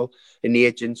that level, and the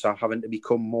agents are having to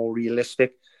become more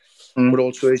realistic. But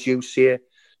also, as you say,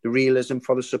 the realism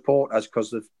for the supporters,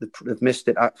 because they've missed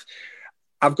it.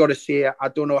 I've got to say, I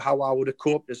don't know how I would have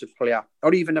coped as a player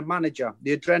or even a manager.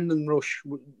 The adrenaline rush,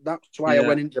 that's why I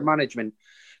went into management,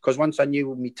 because once I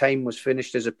knew my time was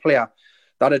finished as a player,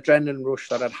 that adrenaline rush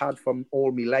that I'd had from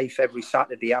all my life every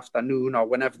Saturday afternoon or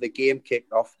whenever the game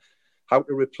kicked off, how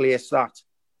to replace that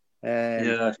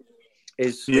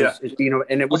is being,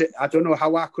 and it would, I don't know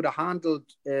how I could have handled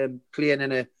playing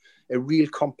in a real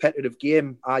competitive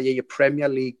game, i.e. a Premier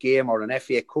League game or an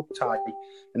FA Cup tie,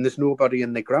 and there's nobody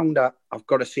in the ground. I've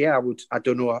got to say, I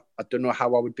don't know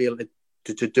how I would be able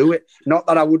to do it. Not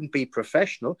that I wouldn't be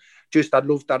professional, just I'd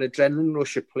love that adrenaline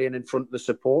rush of playing in front of the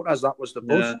supporters. That was the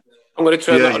buzz. Yeah. I'm going to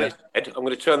turn that on its head. I'm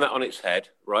going to turn that on its head,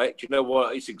 right? Do you know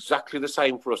what? It's exactly the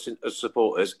same for us as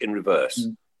supporters in reverse.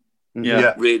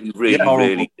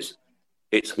 Really is.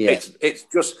 It's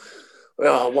just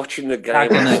watching the game on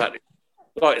Saturday.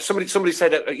 Like somebody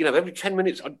said, every 10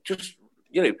 minutes,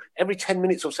 every 10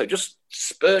 minutes or so, just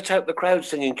spurt out the crowd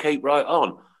singing "Keep Right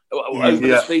On" over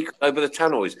the speaker, over the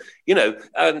tannoys,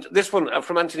 And this one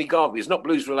from Anthony Garvey is not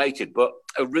blues related, but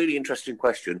a really interesting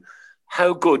question.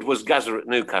 How good was Gazza at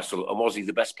Newcastle, and was he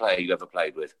the best player you ever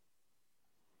played with?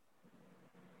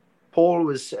 Paul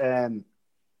was,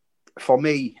 for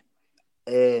me,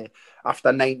 after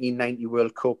 1990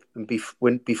 World Cup and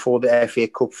before the FA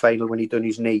Cup final, when he done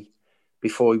his knee,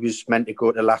 before he was meant to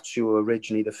go to Lazio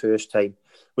originally the first time,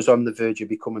 was on the verge of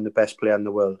becoming the best player in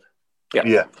the world.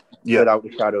 Yeah. Without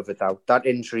a shadow of a doubt. That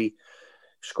injury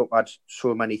scuppered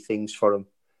so many things for him.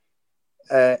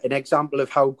 An example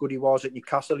of how good he was at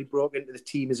Newcastle, he broke into the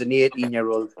team as an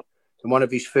 18-year-old. And one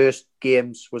of his first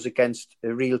games was against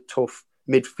a real tough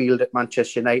midfield at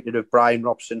Manchester United of Brian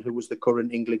Robson, who was the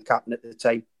current England captain at the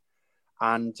time,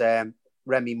 and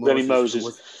Remy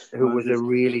Moses, who was a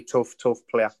really tough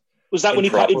player. Was that when he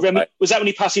patted Remy? Was that when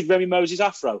he patted Remy Moses'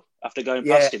 afro after going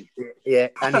past him? Yeah,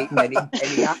 and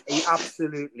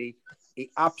he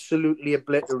absolutely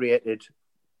obliterated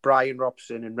Brian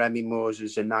Robson and Remy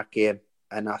Moses in that game,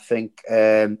 and I think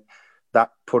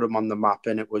that put him on the map.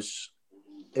 And it was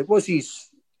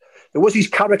his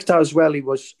character as well. He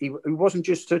wasn't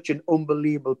just such an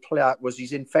unbelievable player. It was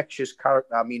his infectious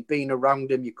character. I mean, being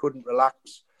around him, you couldn't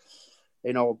relax.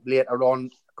 Later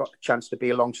on, got a chance to be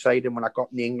alongside him when I got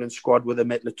in the England squad with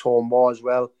him at Le Tournoi as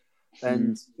well.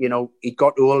 And, he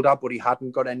got older, but he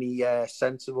hadn't got any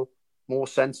more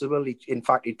sensible. In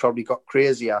fact, he'd probably got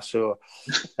crazier. So,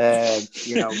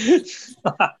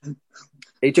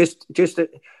 he just a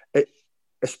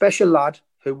special lad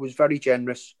who was very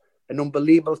generous, an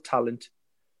unbelievable talent,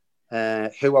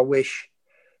 who I wish,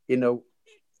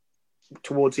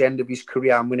 towards the end of his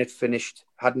career and when it finished,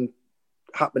 hadn't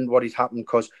happened what had happened,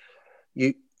 because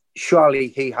surely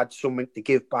he had something to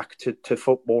give back to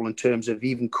football in terms of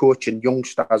even coaching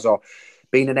youngsters or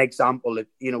being an example of,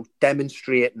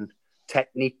 demonstrating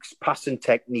techniques, passing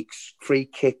techniques, free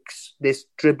kicks, this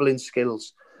dribbling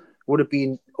skills would have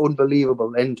been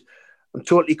unbelievable. And I'm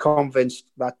totally convinced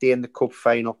that day in the cup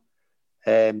final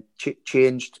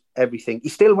changed everything. He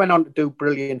still went on to do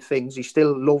brilliant things. He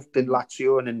still loved in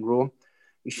Lazio and in Rome.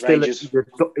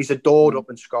 He's adored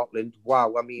up in Scotland.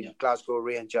 Wow, I mean, Glasgow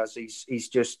Rangers, he's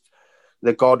just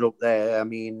the god up there. I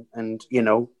mean, and,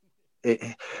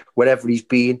 wherever he's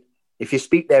been, if you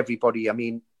speak to everybody, I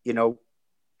mean, you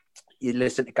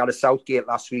listen to Gareth Southgate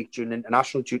last week during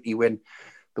international duty when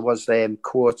there was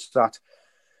quotes that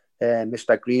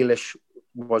Mr. Grealish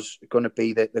was going to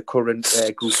be the current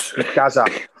group Gaza,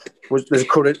 was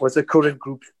the current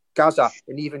group Gaza,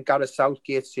 and even Gareth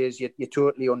Southgate says you're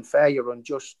totally unfair, you're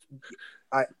unjust.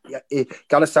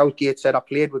 Gareth Southgate said, I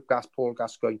played with Paul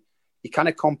Gascoigne. You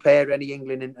can't compare any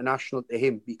England international to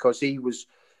him because he was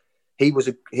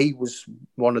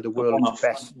one of the world's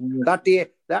best. That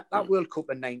day, that World Cup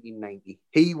in 1990,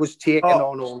 he was taking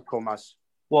on all comers.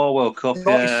 World Cup,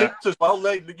 96 as well,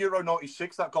 the Euro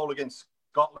 96, that goal against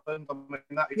Scotland. I mean,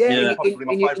 that is probably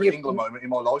my favourite England moment in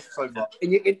my life so far.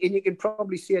 And you can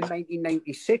probably see in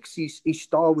 1996, his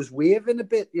star was waving a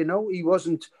bit. You know, he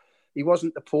wasn't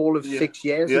the Paul of 6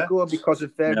 years ago because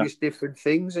of various different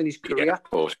things in his career,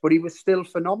 but he was still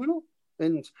phenomenal,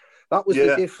 and that was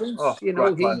the difference. Oh, you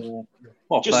know,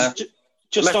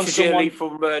 Just on someone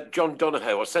from John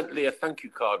Donohoe. I sent Lee a thank you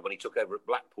card when he took over at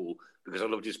Blackpool because I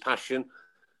loved his passion,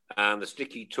 and the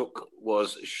stick he took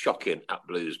was shocking at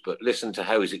Blues. But listen to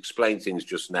how he's explained things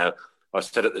just now. I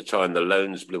said at the time the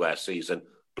loans blew our season.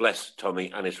 Bless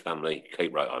Tommy and his family.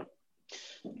 Keep right on.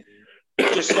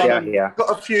 Just Got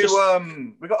a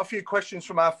few. We got a few questions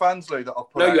from our fans, Lee, that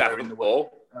I've put out there in the way.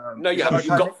 No, you haven't.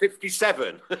 You've got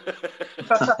 57.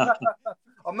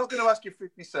 I'm not going to ask you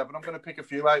 57. I'm going to pick a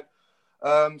few out.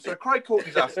 So Craig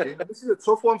Courtney's asking, and this is a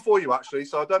tough one for you actually,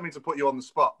 so I don't mean to put you on the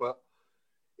spot, but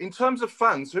in terms of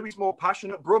fans, who is more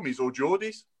passionate, Brummies or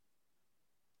Geordies?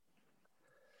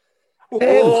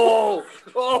 No,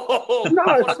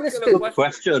 listen. Good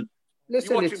question.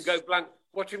 Listen, you watch him go blank.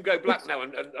 Watch him go black now,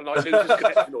 and I lose his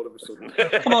connection all of a sudden.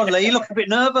 Come on, Lee, you look a bit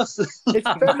nervous.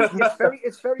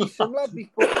 It's very similar.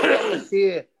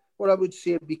 What I would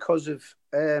say because of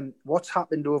what's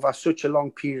happened over such a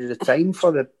long period of time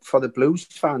for the Blues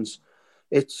fans,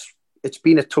 it's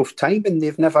been a tough time, and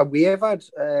they've never wavered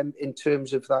in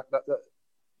terms of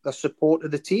the support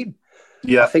of the team.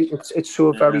 Yeah, I think it's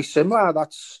so very similar.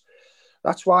 That's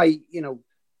why, you know,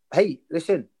 hey,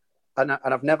 listen. And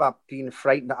I've never been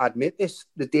frightened to admit this.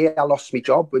 The day I lost my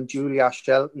job, when Julia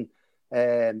Shelton,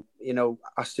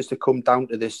 asked us to come down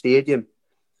to the stadium,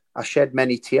 I shed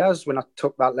many tears when I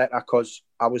took that letter because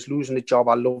I was losing the job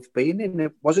I loved being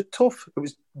in. Was it tough? It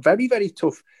was very, very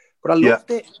tough, but I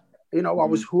loved it. You know, I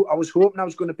was hoping I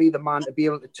was going to be the man to be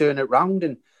able to turn it around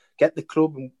and get the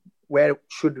club and where it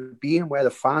should be and where the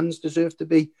fans deserve to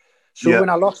be. So when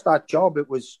I lost that job,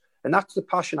 and that's the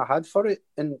passion I had for it.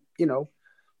 And you know,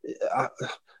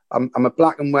 I'm a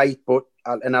black and white,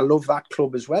 and I love that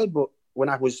club as well. But when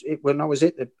I was at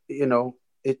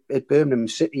Birmingham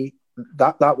City,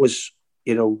 that was,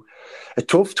 you know, a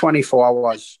tough 24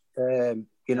 hours. When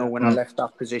I left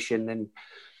that position, and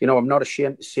you know, I'm not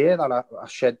ashamed to say that I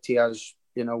shed tears.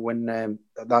 You know, when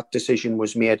that decision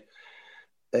was made,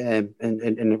 and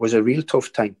it was a real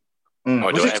tough time.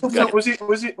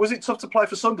 Was it tough to play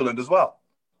for Sunderland as well?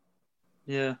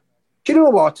 Yeah. Do you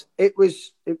know what? It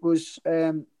was. I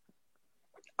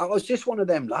was just one of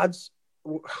them lads.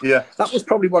 Yeah. That was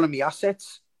probably one of my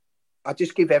assets. I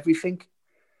just give everything.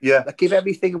 Yeah. I give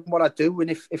everything in what I do. And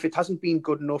if it hasn't been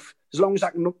good enough, as long as I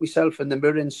can look myself in the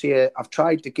mirror and say, I've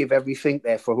tried to give everything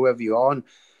there for whoever you are. And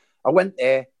I went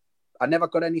there. I never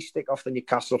got any stick off the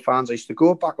Newcastle fans. I used to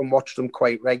go back and watch them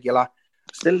quite regular.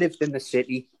 Still lived in the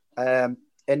city. And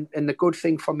the good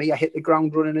thing for me, I hit the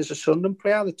ground running as a Sunderland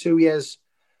player. The 2 years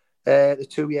I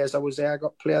was there, I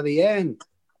got Player of the Year. And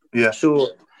so,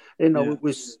 it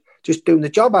was just doing the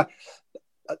job.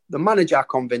 The manager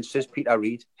convinced us, Peter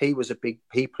Reid. He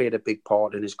played a big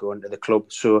part in us going to the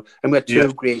club. So, and we had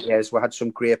 2 great years. We had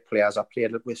some great players. I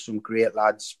played with some great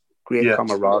lads, great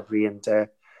camaraderie, and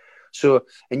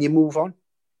and you move on.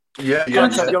 Yeah. You know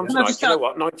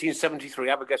what? 1973.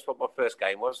 Have a guess what my first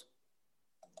game was?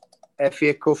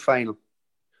 FA Cup final.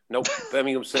 Nope.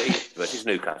 Birmingham City versus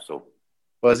Newcastle.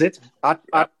 Was it at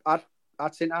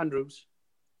St Andrews?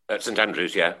 At St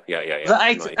Andrews, yeah. Was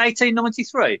that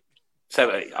 1893?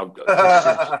 Sorry. A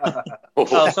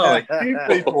few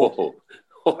people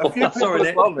as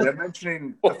well are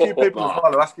mentioning. A few people as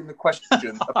well are asking the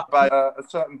question about a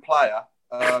certain player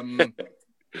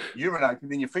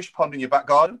urinating in your fish pond in your back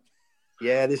garden.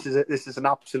 Yeah, this is an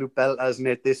absolute belt, isn't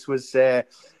it? This was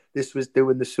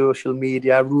doing the social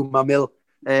media rumour mill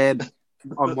on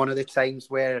one of the times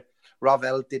where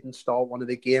Ravel didn't start one of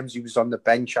the games. He was on the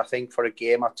bench, I think, for a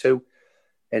game or two.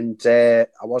 And I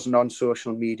wasn't on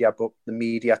social media, but the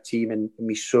media team and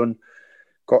my son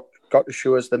got to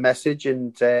show us the message.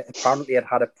 And apparently I'd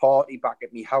had a party back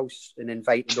at my house and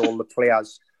invited all the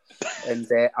players. And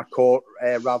I caught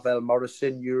Ravel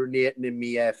Morrison urinating in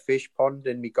my fish pond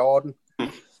in my garden.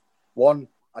 1,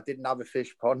 I didn't have a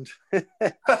fish pond. 2,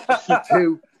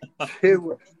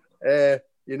 I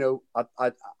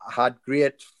had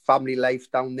great family life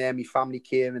down there. My family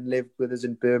came and lived with us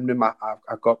in Birmingham.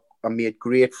 I made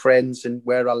great friends and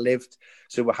where I lived,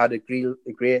 so we had a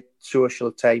great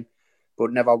social time.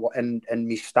 But never, and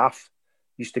my staff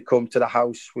used to come to the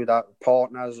house with our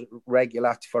partners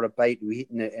regular for a bite to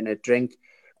eat and a drink.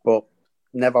 But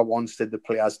never once did the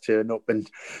players turn up, and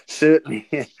certainly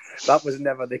that was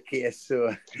never the case.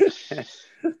 So,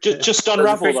 just on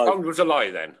Ravel though, was a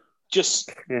lie then. Just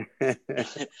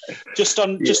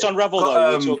on Ravel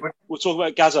though, we'll talk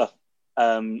about Gaza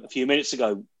a few minutes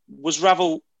ago. Was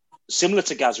Ravel similar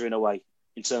to Gaza in a way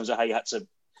in terms of how you had to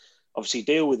obviously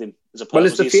deal with him as a player?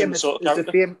 Well,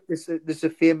 there's a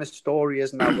famous story,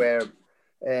 isn't there,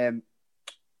 where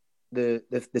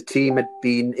the team had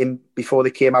been in before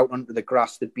they came out onto the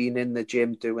grass. They'd been in the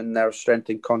gym doing their strength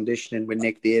and conditioning with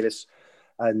Nick Davis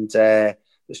and the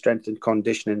strength and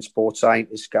conditioning sports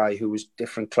scientist guy who was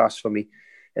different class for me.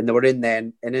 And they were in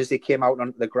there, and as they came out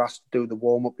onto the grass to do the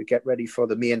warm up to get ready for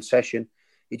the main session,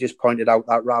 he just pointed out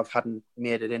that Rav hadn't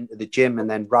made it into the gym, and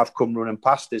then Rav come running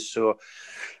past us. So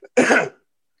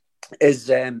as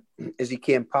he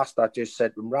came past, I just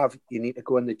said to him, Rav, you need to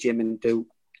go in the gym and do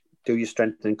your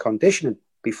strength and conditioning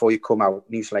before you come out.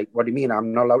 And he's like, what do you mean?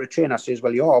 I'm not allowed to train. I says,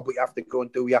 well, you are, but you have to go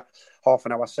and do your half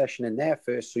an hour session in there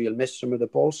first, so you'll miss some of the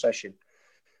ball session.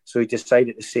 So he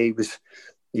decided to say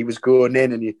he was going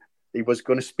in, and he was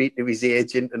going to speak to his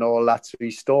agent and all that. So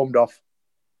he stormed off.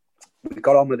 We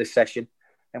got on with the session.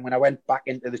 And when I went back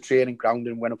into the training ground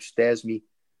and went upstairs, me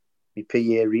PA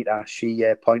Rita, she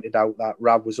pointed out that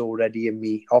Rav was already in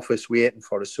my office waiting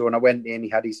for us. So when I went in, he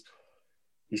had his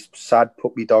sad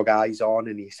puppy dog eyes on,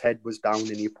 and his head was down,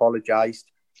 and he apologised.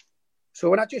 So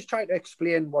when I just tried to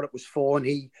explain what it was for,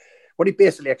 and what he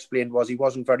basically explained was he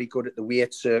wasn't very good at the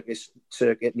weight circuit,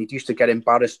 and he used to get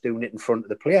embarrassed doing it in front of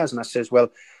the players. And I says,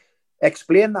 well,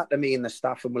 explain that to me and the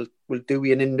staff, and we'll do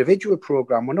you an individual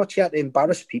program. We're not here to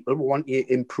embarrass people. We want you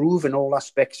to improve in all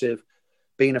aspects of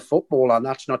being a footballer, and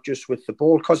that's not just with the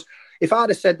ball. Because if I'd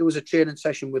have said there was a training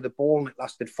session with the ball and it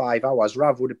lasted 5 hours,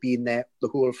 Rav would have been there the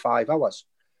whole 5 hours.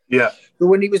 Yeah. So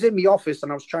when he was in my office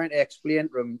and I was trying to explain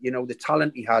to him, the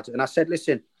talent he had, and I said,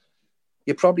 listen,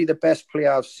 you're probably the best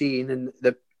player I've seen, and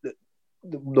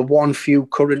the one few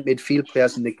current midfield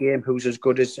players in the game who's as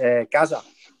good as Gaza.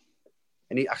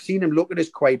 And I seen him look at us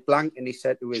quite blank, and he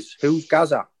said to us, "Who's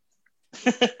Gaza?"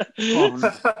 So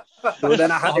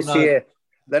then I had to say,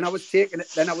 then I was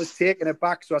taken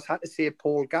aback, so I had to say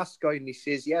Paul Gascoigne, and he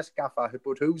says, "Yes, Gaffer,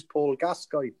 but who's Paul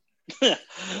Gascoigne?"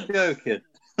 Joking.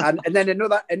 And then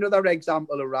another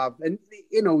example of Rav, and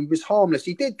he was harmless.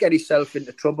 He did get himself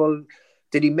into trouble.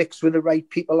 Did he mix with the right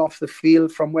people off the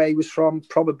field from where he was from?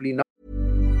 Probably not.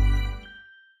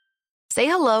 Say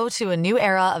hello to a new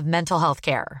era of mental health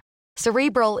care.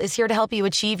 Cerebral is here to help you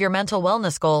achieve your mental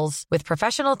wellness goals with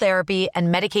professional therapy and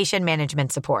medication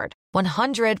management support.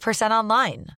 100%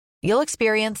 online. You'll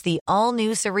experience the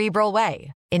all-new Cerebral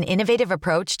Way, an innovative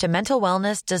approach to mental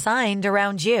wellness designed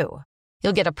around you.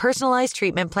 You'll get a personalized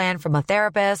treatment plan from a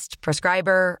therapist,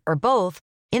 prescriber, or both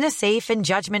in a safe and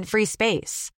judgment-free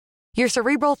space. Your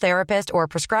Cerebral therapist or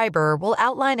prescriber will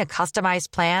outline a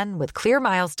customized plan with clear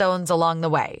milestones along the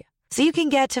way, so you can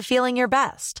get to feeling your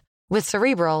best. With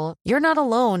Cerebral, you're not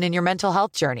alone in your mental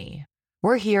health journey.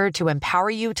 We're here to empower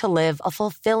you to live a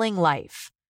fulfilling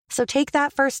life. So take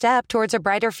that first step towards a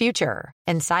brighter future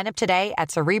and sign up today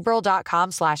at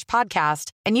Cerebral.com/podcast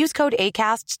and use code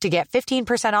ACAST to get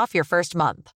 15% off your first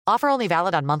month. Offer only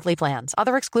valid on monthly plans.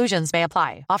 Other exclusions may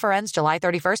apply. Offer ends July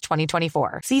 31st,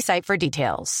 2024. See site for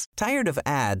details. Tired of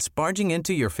ads barging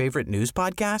into your favorite news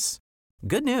podcasts?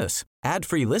 Good news.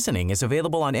 Ad-free listening is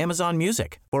available on Amazon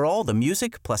Music for all the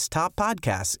music plus top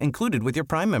podcasts included with your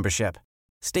Prime membership.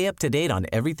 Stay up to date on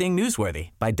everything newsworthy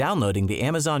by downloading the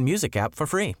Amazon Music app for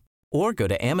free or go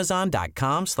to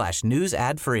amazon.com/news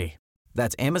ad free.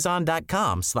 That's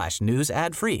amazon.com/news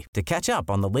ad free to catch up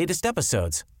on the latest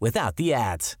episodes without the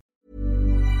ads.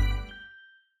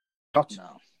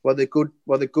 Were they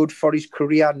good for his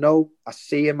career? No. I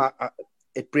see him.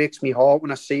 It breaks me heart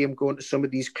when I see him going to some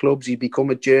of these clubs. He become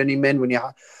a journeyman when you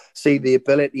see the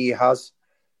ability he has.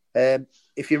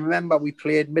 If you remember, we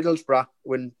played Middlesbrough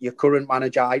when your current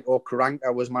manager, Aito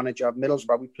Karanka, was manager of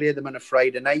Middlesbrough. We played them in a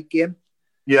Friday night game.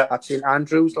 Yeah. At St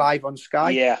Andrews, live on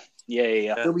Sky. Yeah.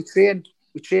 So we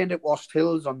trained at Wast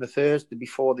Hills on the Thursday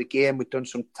before the game. We'd done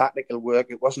some tactical work.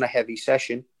 It wasn't a heavy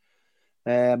session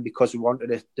because we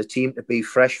wanted the team to be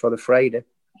fresh for the Friday.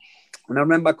 And I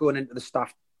remember going into the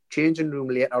staff changing room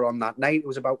later on that night. It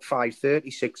was about 5:30,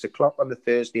 6 o'clock on the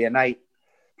Thursday night.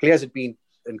 Players had been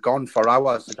and gone for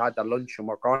hours. They'd had their lunch and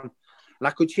were gone. And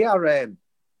I could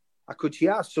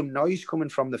hear some noise coming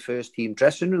from the first team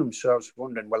dressing room. So I was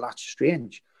wondering, well, that's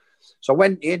strange. So I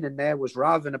went in, and there was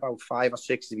Rav and about 5 or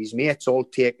 6 of his mates all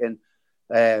taken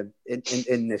in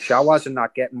the showers and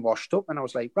that, getting washed up. And I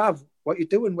was like, Rav, what you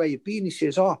doing? Where you been? He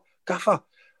says, oh, Gaffer,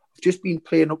 I've just been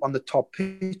playing up on the top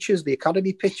pitches, the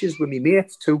academy pitches with my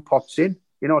mates, 2 pots in.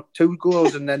 2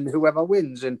 goals and then whoever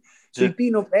wins. And so he'd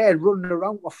been up there running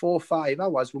around for 4 or 5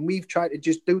 hours. When we've tried to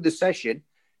just do the session,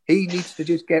 he needs to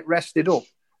just get rested up.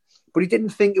 But he didn't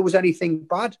think it was anything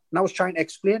bad. And I was trying to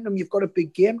explain to him, you've got a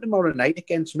big game tomorrow night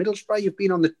against Middlesbrough. You've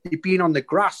been on the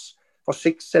grass for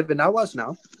 6-7 hours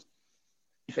now.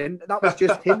 And that was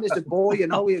just him as a boy,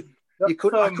 I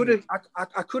could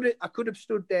have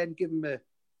stood there and give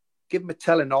him a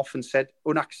telling off and said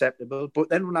unacceptable. But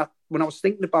then when I was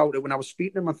thinking about it, when I was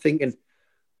speaking to him, I'm thinking,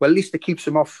 well, at least it keeps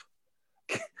him off.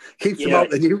 Keeps him out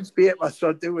the newspaper,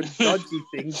 so doing dodgy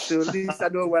things. So at least I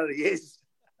know where he is.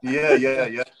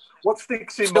 Yeah. What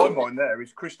sticks in my mind there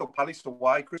is Crystal Palace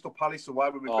away. Crystal Palace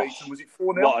away when we beat them. Was it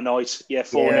 4-0? What a night. Yeah,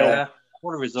 4-0. Yeah.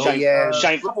 What a result.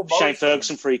 Shane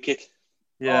Ferguson free kick.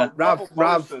 Yeah. Rav,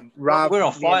 we're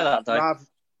on fire that day.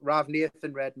 Rav,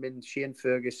 Nathan Redmond, Shane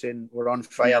Ferguson were on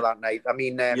fire that night. I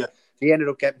mean, they ended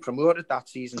up getting promoted that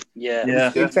season. Yeah.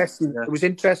 It was interesting. It was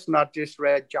interesting. I just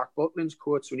read Jack Butland's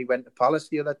quotes when he went to Palace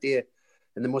the other day,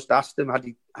 and they must ask him had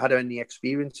he had any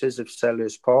experiences of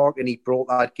Sellers Park, and he brought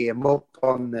that game up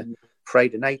on the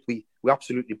Friday night. We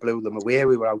absolutely blew them away.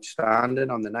 We were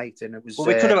outstanding on the night, and it was. Well,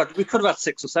 we could have had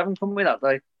 6 or 7, couldn't we, that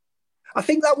day? I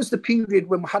think that was the period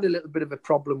when we had a little bit of a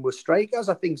problem with strikers.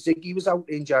 I think Ziggy was out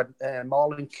injured,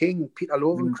 Marlon King, Peter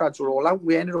Lovencrads were all out.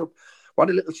 We ended up, had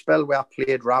a little spell where I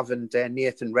played Rav and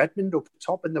Nathan Redmond up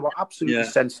top, and they were absolutely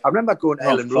sensational. I remember going to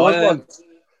Ellen Road once,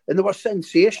 and they were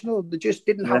sensational. They just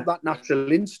didn't have that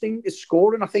natural instinct of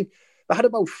scoring. I think they had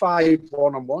about 5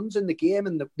 one-on-ones in the game,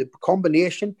 and the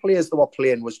combination players they were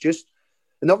playing was just...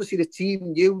 And obviously the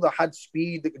team knew they had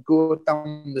speed that could go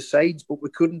down the sides, but we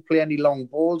couldn't play any long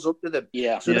balls up to them.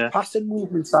 So the passing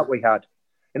movements that we had.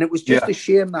 And it was just a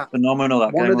shame that one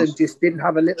of them just didn't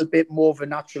have a little bit more of a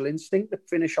natural instinct to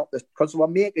finish up this, because they were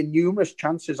making numerous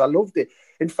chances. I loved it.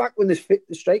 In fact, when the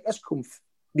strikers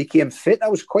became fit, I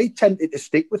was quite tempted to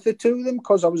stick with the 2 of them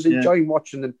because I was enjoying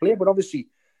watching them play. But obviously,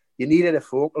 you needed a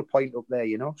focal point up there,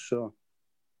 so...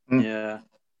 Yeah.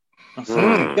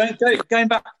 Going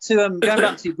back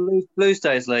to Blues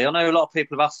days, Lee. I know a lot of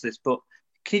people have asked this, but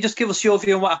can you just give us your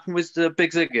view on what happened with the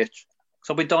Big Ziggy? Because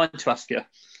I've been dying to ask you.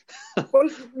 Well,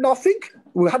 nothing.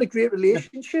 We had a great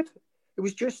relationship. It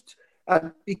was just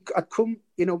I'd come.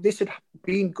 This had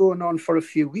been going on for a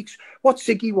few weeks. What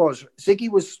Ziggy was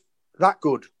that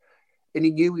good, and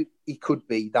he knew he could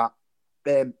be that.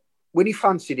 When he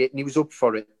fancied it and he was up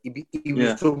for it, he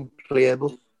was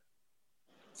unplayable.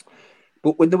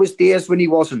 But when there was days when he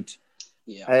wasn't,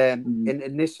 and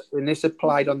this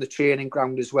applied on the training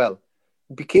ground as well,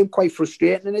 it became quite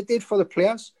frustrating, and it did for the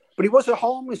players. But he was a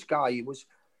harmless guy. He was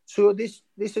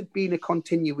this had been a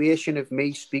continuation of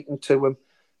me speaking to him,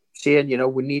 saying,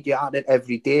 we need you at it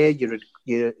every day.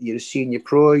 You're a senior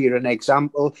pro. You're an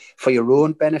example for your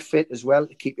own benefit as well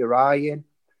to keep your eye in.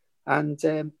 And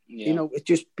it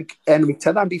just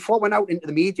and before I went out into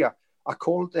the media, I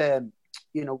called the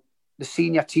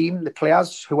senior team, the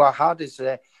players who I had,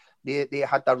 they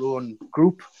had their own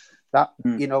group that,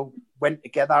 went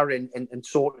together and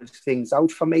sorted things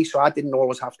out for me. So I didn't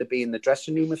always have to be in the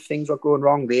dressing room if things were going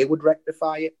wrong. They would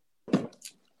rectify it.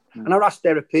 And I asked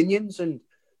their opinions and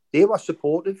they were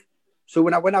supportive. So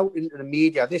when I went out into the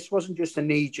media, this wasn't just a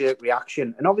knee-jerk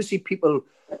reaction. And obviously people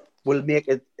will make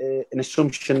an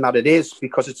assumption that it is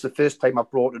because it's the first time I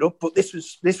brought it up. But this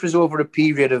was over a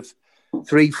period of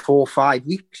 3, 4, 5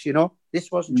 weeks, This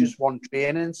wasn't just one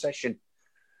training session.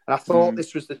 And I thought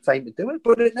this was the time to do it,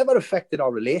 but it never affected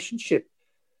our relationship.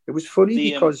 It was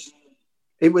funny because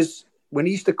it was when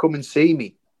he used to come and see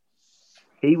me,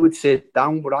 he would sit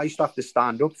down, but I used to have to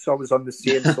stand up, so I was on the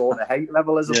same sort of height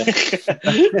level as him.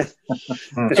 There's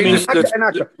 3 sides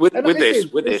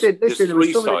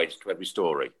to every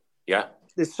story, yeah?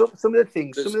 There's some of the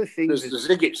things. There's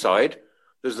the Ziggett side,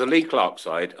 there's the Lee Clark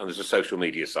side, and there's the social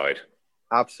media side.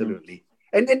 Absolutely.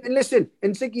 And listen,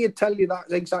 and Ziggy would tell you that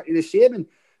exactly the same. And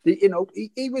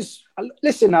he was.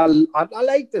 Listen, I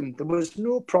liked him. There was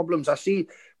no problems. I see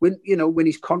when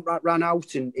his contract ran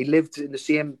out and he lived in the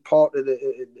same part of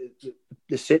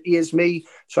the city as me.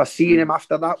 So I seen him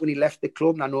after that when he left the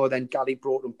club. And I know then Gary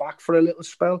brought him back for a little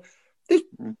spell.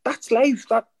 That's life.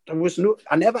 That there was no.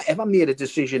 I never ever made a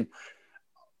decision,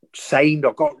 signed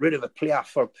or got rid of a player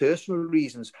for personal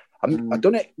reasons. I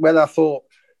done it whether I thought.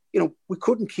 We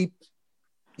couldn't keep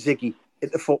Ziggy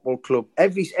at the football club.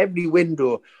 Every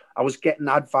window, I was getting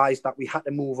advised that we had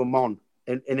to move him on,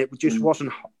 and it just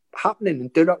wasn't happening.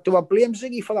 And do I blame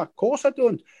Ziggy for that? Of course I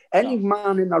don't. Any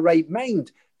man in their right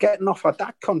mind getting offered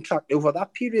that contract over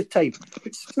that period of time,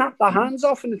 it snapped their hands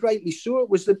off, and rightly so.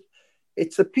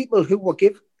 It's the people who were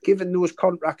giving those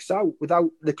contracts out without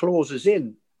the clauses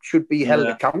in should be held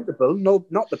accountable. No,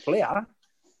 not the player.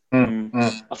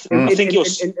 I think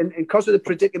and because of the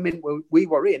predicament we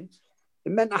were in,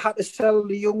 it meant I had to sell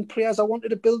the young players I wanted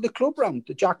to build the club round,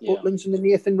 the Jack Butlins and the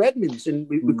Nathan Redmonds, and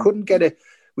we couldn't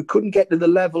get to the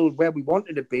level where we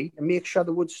wanted to be and make sure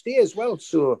they would stay as well.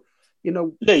 So,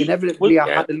 Lee, inevitably I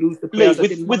had to lose the players.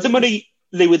 With the money,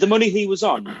 Lee, with the money he was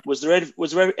on, was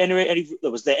there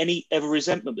any ever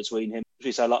resentment between him? If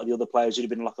you say a lot of the other players who'd have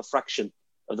been like a fraction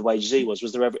of the wages he was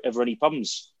there ever any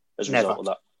problems as a result of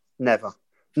that? Never.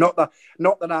 Not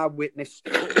that I witnessed.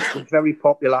 He was very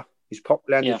popular. He's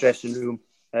popular in the dressing room.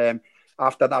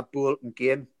 After that Bolton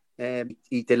game,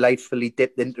 he delightfully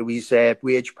dipped into his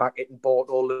wage packet and bought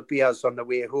all the beers on the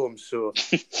way home. So,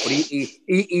 but he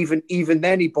even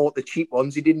then he bought the cheap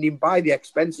ones. He didn't even buy the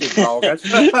expensive lagers.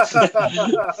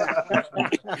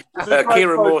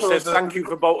 Kieran Moore says, "Thank you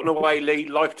for Bolton away, Lee.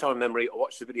 Lifetime memory. I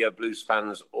watch the video. Blues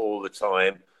fans all the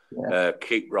time.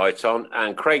 Keep right on."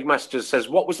 And Craig Masters says,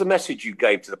 "What was the message you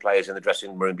gave to the players in the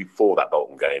dressing room before that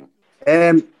Bolton game?"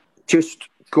 Just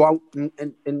go out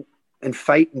and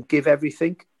fight and give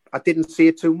everything. I didn't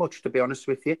say too much, to be honest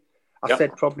with you. I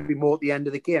said probably more at the end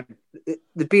of the game.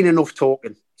 There'd been enough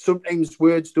talking. Sometimes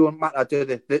words don't matter, do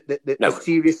they? The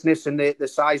seriousness and the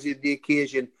size of the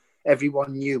occasion,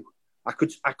 everyone knew. I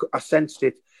sensed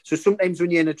it. So sometimes when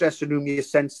you're in a dressing room, you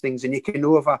sense things, and you can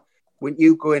when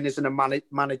you go in as a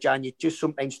manager and you just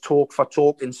sometimes talk for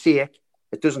talking's sake,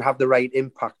 it doesn't have the right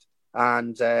impact.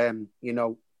 And,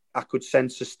 I could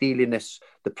sense the steeliness.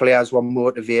 The players were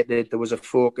motivated. There was a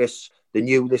focus. They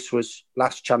knew this was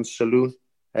last chance saloon.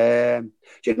 Do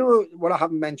you know what I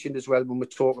haven't mentioned as well when we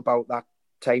talk about that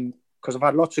time? Because I've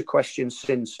had lots of questions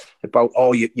since about,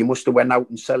 you must have went out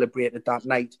and celebrated that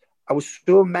night. I was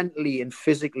so mentally and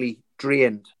physically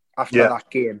drained after that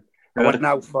game. I went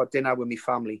out for dinner with my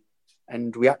family,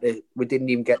 and we didn't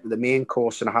even get to the main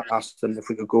course, and I had asked them if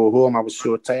we could go home. I was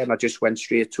so tired, and I just went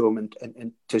straight to home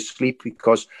and to sleep,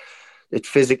 because it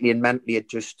physically and mentally it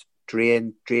just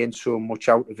drained so much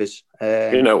out of us.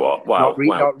 You know what? Wow.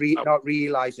 Not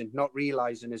realising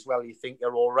as well. You think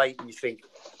you're all right, and you think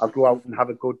I'll go out and have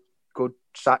a good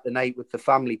Saturday night with the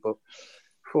family, but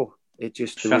it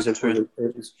just was.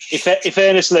 If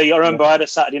honestly, I remember I had a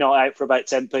Saturday night out for about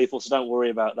 10 people, so don't worry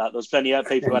about that. There's plenty of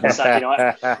people who had a Saturday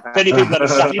night. Plenty of people had a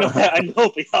Saturday night out on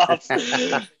your behalf.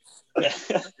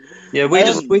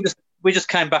 We just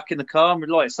came back in the car,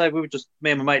 and like I say, me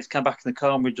and my mates came back in the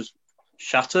car, and we just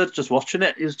shattered, just watching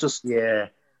it. It was just,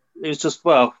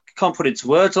 can't put it into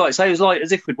words. Like I say, it was like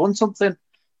as if we'd won something.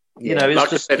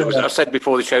 I said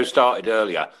before the show started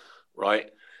earlier, right?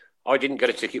 I didn't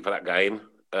get a ticket for that game.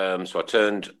 So I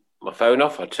turned my phone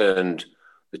off, I turned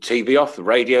the TV off, the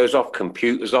radios off,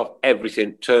 computers off,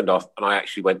 everything turned off, and I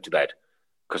actually went to bed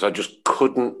because I just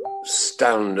couldn't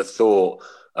stand the thought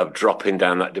of dropping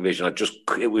down that division.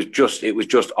 It was just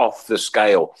off the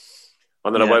scale.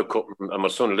 And then I woke up, and my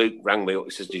son Luke rang me up. He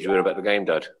says, "Did you hear about the game,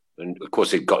 Dad?" And of course,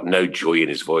 he'd got no joy in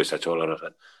his voice at all. And I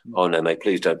said, "Oh no, mate,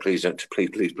 please don't tell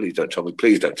me,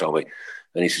 please don't tell me."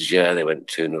 And he says, "Yeah, they went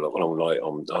 2-0 up." And I'm like,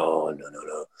 "Oh no."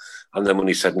 And then when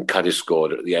he said, and Caddy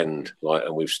scored at the end,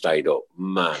 and we've stayed up,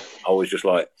 man, I was just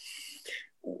like,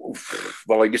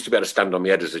 well, I used to be able to stand on my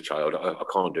head as a child. I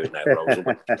can't do it now, but I was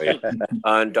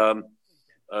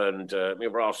and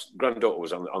my granddaughter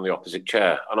was on the opposite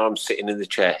chair, and I'm sitting in the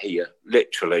chair here,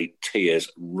 literally tears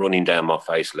running down my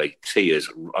face, Lee, tears.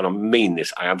 And I mean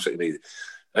this, I absolutely mean it.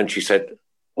 And she said,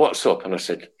 "What's up?" And I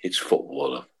said, "It's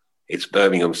football. It's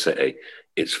Birmingham City.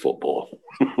 It's football."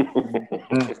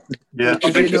 Yeah.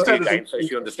 So she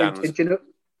understands. And do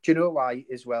you know why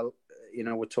as well?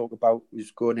 We talk about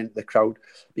who's going into the crowd,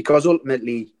 because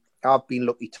ultimately I've been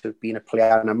lucky to have been a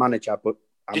player and a manager. But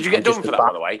did you get done for that,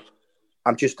 by the way?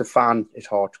 I'm just a fan. It's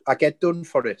hard. I get done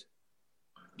for it.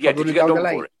 Yeah, did you get done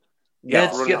for it?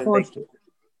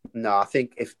 No, I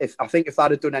think if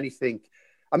I'd have done anything,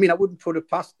 I mean, I wouldn't put it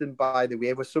past them, by the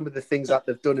way, with some of the things that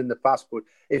they've done in the past. But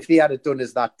if they had done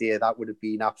us that day, that would have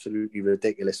been absolutely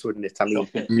ridiculous, wouldn't it? I mean,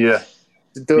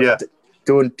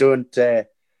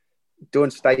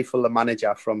 don't stifle the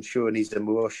manager from showing his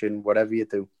emotion, whatever you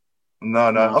do.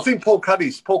 No. I think Paul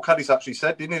Caddies actually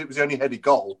said, didn't he, it was the only headed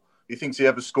goal he thinks he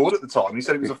ever scored at the time. He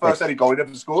said it was the first headed goal he'd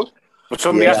ever scored. But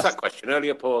somebody asked that question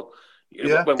earlier, Paul.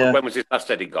 When was his last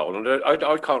headed goal? And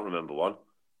I can't remember one.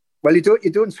 Well, you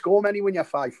don't score many when you're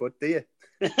 5 foot, do you?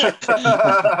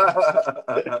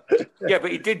 Yeah,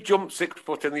 but he did jump 6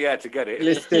 foot in the air to get it.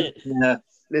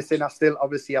 Listen, I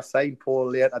signed Paul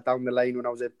later down the line when I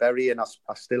was at Bury, and I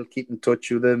still keep in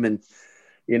touch with him. And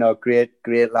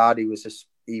great lad. He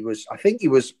was. I think he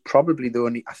was probably the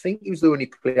only. I think he was the only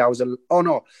player.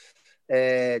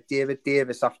 David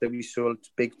Davis after we sold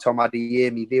Big Tom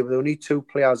Adeyemi. They were the only 2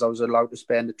 players I was allowed to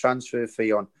spend a transfer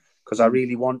fee on because I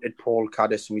really wanted Paul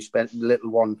Caddis, and we spent a little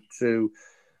one through,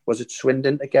 was it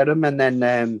Swindon to get him? And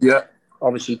then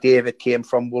obviously David came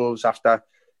from Wolves after,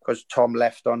 because Tom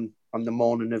left on the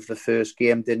morning of the first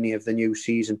game, didn't he, of the new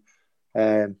season.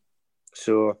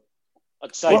 So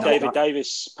I'd say David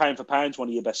Davis, pound for pound, one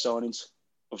of your best signings.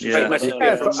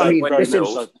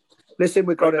 Listen,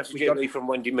 we got from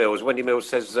Wendy Mills. Wendy Mills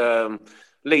says,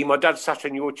 Lee, my dad sat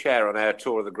in your chair on our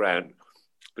tour of the ground,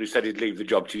 but he said he'd leave the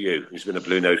job to you. He's been a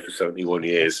Blue Nose for 71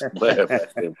 years.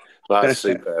 That's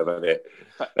superb, isn't it?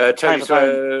 Tony,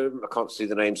 I can't see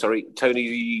the name. Sorry,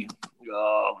 Tony.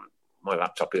 My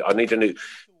laptop. I need a new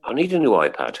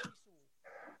iPad.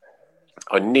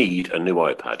 I need a new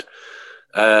iPad.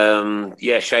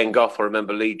 Shane Goff. I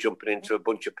remember Lee jumping into a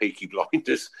bunch of Peaky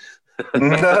Blinders. But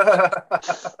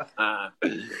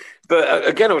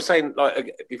again, I was saying,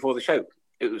 like before the show,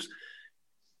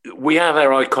 we have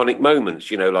our iconic moments,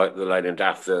 like the Lane and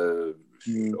Daft,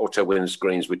 auto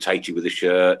windscreens with Tatey with the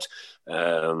shirt,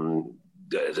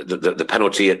 the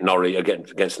penalty at Norwich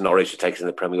against Norwich to take us in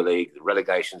the Premier League, the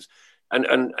relegations,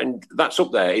 and that's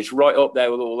up there. It's right up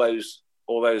there with all those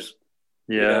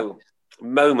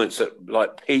moments that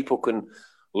like people can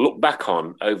look back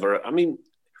on over. I mean,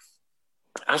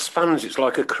 as fans, it's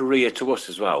like a career to us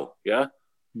as well. Yeah.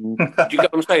 Do you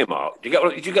get what I'm saying, Mark? Do you get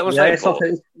what I'm saying? It's like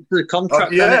a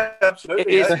contract.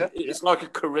 Absolutely. It's like a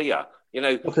career,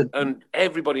 and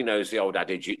everybody knows the old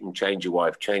adage: you can change your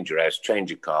wife, change your house, change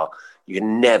your car. You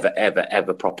can never, ever,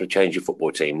 ever properly change your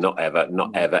football team. Not ever,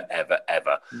 not ever, ever,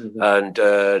 ever. And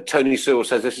Tony Sewell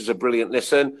says this is a brilliant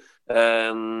listen.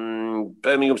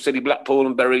 Birmingham City, Blackpool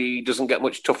and Bury doesn't get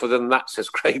much tougher than that, says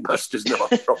Craig Masters. No,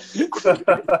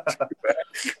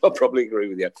 I'll probably agree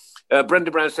with you.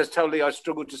 Brenda Brown says, tell Lee I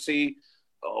struggled to see.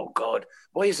 Oh God,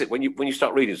 why is it when you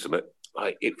start reading something,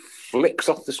 it flicks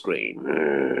off the screen?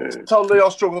 Tell Lee I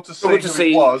struggled to see who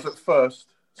it was at first.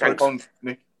 Sorry,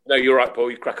 Nick. No, you're right,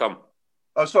 Paul. You crack on.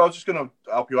 Oh, sorry, I was just going to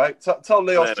help you out. Tell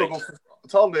Lee I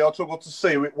struggled to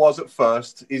see who it was at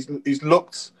first. His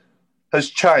looks has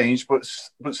changed, but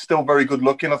still very good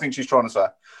looking. I think she's trying to say.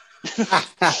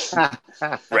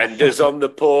 Brenda's on the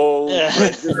ball.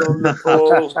 Brenda's on the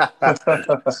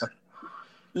ball.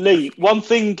 Lee, one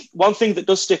thing that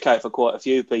does stick out for quite a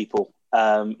few people,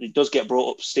 it does get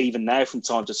brought up, Stephen, now from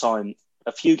time to time.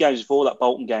 A few games before that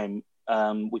Bolton game,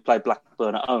 we played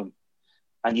Blackburn at home,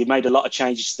 and you made a lot of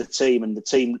changes to the team, and the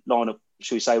team lineup,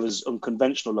 should we say, was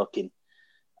unconventional looking.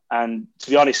 And to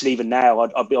be honest, even now,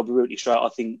 I'll be really straight. I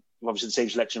think obviously the team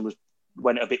selection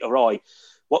went a bit awry.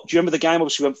 Do you remember the game?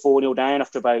 Obviously, we went 4-0 down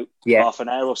after about half an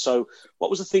hour or so. What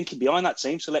was the thinking behind that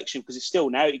team selection? Because it's still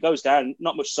now, it goes down,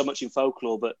 not so much in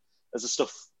folklore, but there's the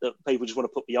stuff that people just want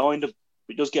to put behind them.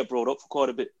 It does get brought up for quite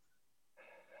a bit.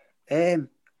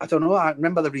 I don't know. I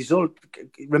remember the result.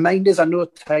 Reminders, I know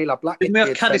Taylor Black. Didn't we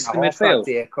have Caddis in midfield?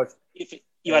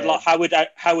 You had like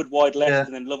Howard wide left,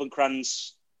 and then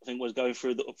Lovenkrands, I think, was going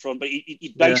through up front. But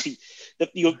you basically,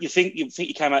 you think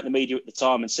you came out in the media at the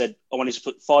time and said, I wanted to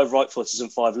put 5 right-footers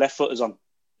and 5 left-footers on,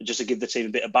 just to give the team a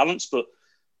bit of balance. But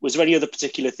was there any other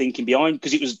particular thinking behind?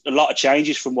 Because it was a lot of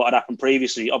changes from what had happened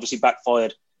previously. Obviously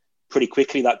backfired pretty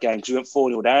quickly that game because we went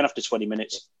 4-0 down after 20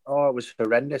 minutes. Oh, it was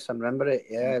horrendous. I remember it.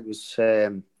 Yeah, it was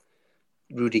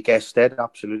Rudy Gested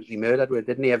absolutely murdered with,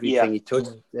 didn't he? Everything he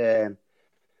touched.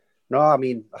 No, I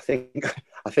mean, I think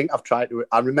I've tried to.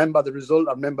 I remember the result.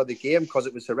 I remember the game because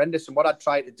it was horrendous. And what I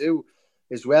tried to do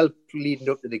as well, leading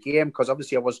up to the game, because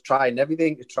obviously I was trying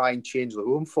everything to try and change the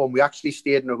home form. We actually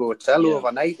stayed in a hotel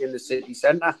overnight in the city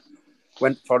centre.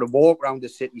 Went for a walk around the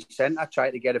city centre,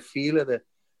 tried to get a feel of the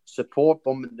support,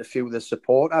 bumping a few of the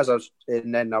supporters,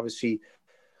 and then obviously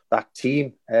that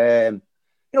team.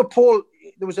 Paul.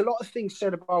 There was a lot of things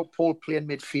said about Paul playing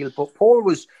midfield, but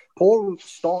Paul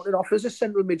started off as a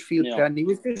central midfield player, and he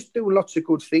was just doing lots of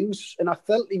good things. And I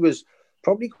felt he was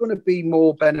probably going to be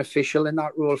more beneficial in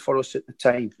that role for us at the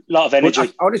time. A lot of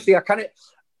energy. Honestly, I kind of,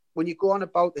 when you go on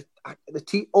about the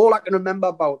team, all I can remember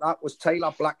about that was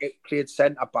Taylor Blackett played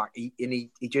centre back, and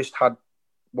he just had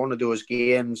one of those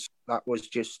games that was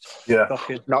just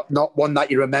not one that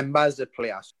you remember as a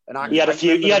player. And he had a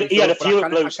few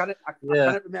blues. I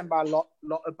can't remember a lot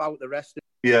about the rest of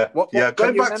it. Yeah.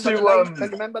 Going back to can you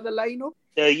remember the lineup?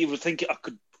 Yeah, you would think I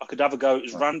could have a go. It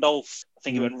was Randolph. I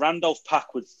think he went Randolph,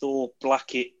 Packwood, Thorpe,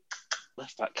 Blackett,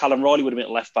 left back. Callum Riley would have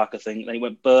been left back, I think. Then he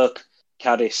went Burke,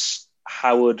 Caddis,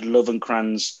 Howard,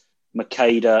 Lovenkrands,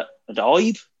 Makeda, and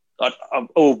Ibe.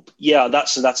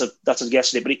 That's a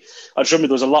guess at it. But I just remember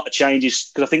there was a lot of changes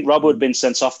because I think Robbo had been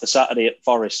sent off the Saturday at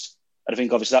Forest, and I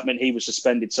think obviously that meant he was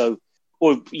suspended. So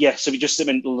Well, yes. So there's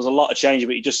a lot of change,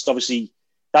 but it just obviously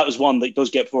that was one that does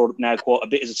get brought up now quite a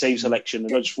bit as a team selection.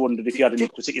 And I just wondered if you had any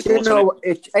particular thoughts on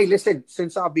it. Hey, listen,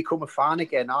 since I've become a fan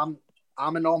again, I'm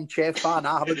an armchair fan.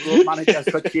 I haven't got managers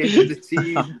for changing the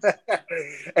team.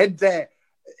 And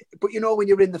but when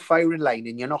you're in the firing line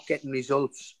and you're not getting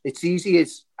results, it's easy.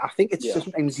 I think it's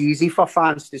sometimes easy for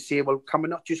fans to say, well, can we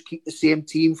not just keep the same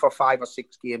team for 5 or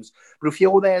 6 games? But if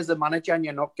you're there as a manager and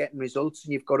you're not getting results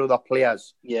and you've got other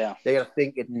players, they're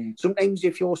thinking, sometimes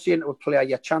if you're saying to a player,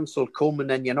 your chance will come and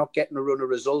then you're not getting a run of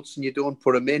results and you don't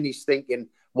put him in, he's thinking,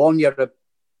 1, you're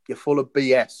full of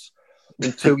BS,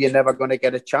 and 2, you're never going to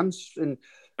get a chance. And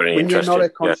when you're not a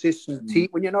consistent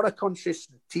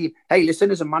team, hey, listen,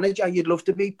 as a manager, you'd love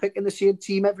to be picking the same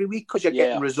team every week because you're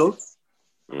getting results.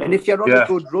 And if you're on a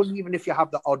good run, even if you have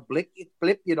the odd blip,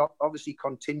 you'd obviously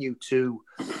continue to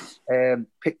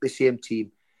pick the same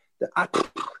team.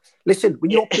 Listen,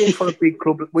 when you're playing for a big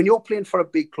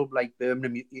club, like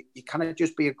Birmingham, you cannot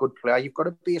just be a good player. You've got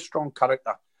to be a strong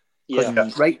character.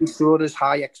 Because rightly so, there's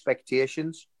high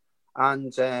expectations,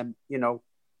 and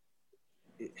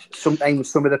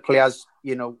sometimes some of the players,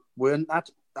 weren't that.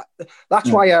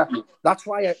 That's why a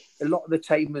lot of the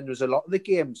time, and there's a lot of the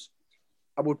games,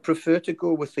 I would prefer to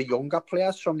go with the younger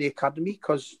players from the academy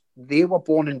because they were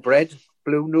born and bred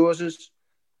blue noses.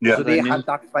 Yeah, so they had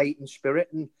that fighting spirit,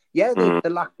 and they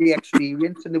lacked the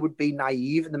experience, and they would be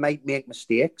naive, and they might make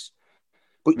mistakes.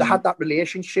 But they had that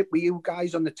relationship with you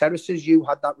guys on the terraces. You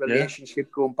had that relationship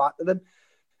going back to them,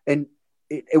 and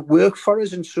it worked for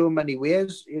us in so many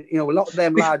ways. A lot of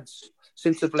them lads,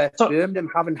 since they've left Birmingham,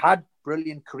 haven't had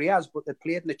brilliant careers, but they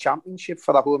played in the Championship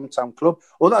for their hometown club.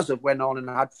 Others have went on and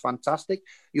had fantastic.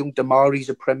 Young Damari's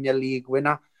a Premier League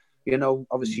winner.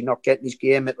 Obviously not getting his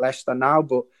game at Leicester now,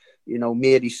 but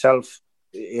made himself,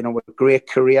 a great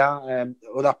career.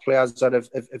 Other players that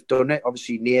have done it,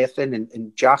 obviously Nathan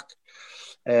and Jack.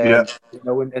 And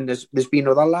there's been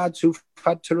other lads who've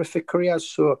had terrific careers.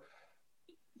 So,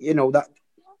 that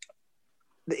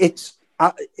it's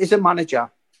as a manager,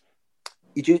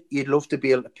 you'd love to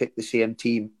be able to pick the same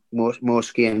team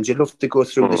most games. You'd love to go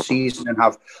through the season and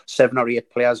have 7 or 8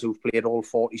 players who've played all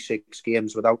 46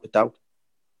 games without a doubt.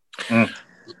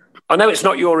 I know it's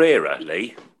not your era,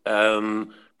 Lee,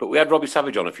 but we had Robbie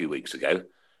Savage on a few weeks ago.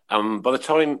 By the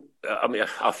time,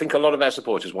 I think a lot of our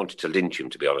supporters wanted to lynch him,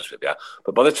 to be honest with you.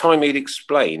 But by the time he'd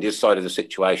explained his side of the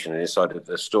situation and his side of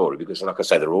the story, because like I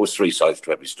say, there are always 3 sides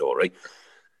to every story,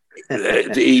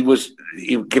 he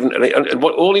given, and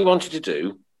what all he wanted to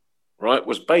do, right,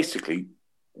 was basically,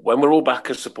 when we're all back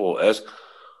as supporters,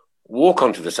 walk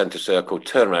onto the centre circle,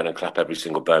 turn around and clap every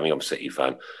single Birmingham City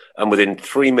fan. And within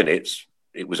 3 minutes,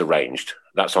 it was arranged.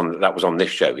 That was on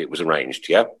this show. It was arranged,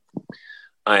 yeah?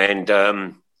 And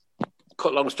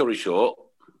cut long story short,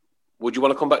 would you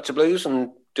want to come back to Blues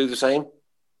and do the same?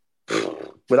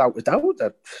 Without a doubt.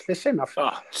 Listen, I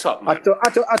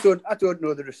don't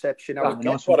know the reception.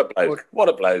 What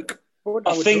a bloke.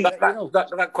 I think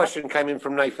that question came in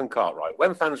from Nathan Cartwright.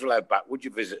 When fans are allowed back, would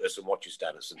you visit us and watch us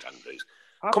down at St Andrews?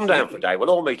 Absolutely. Come down for a day. We'll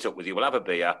all meet up with you. We'll have a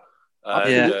beer.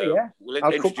 We'll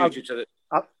introduce you to the...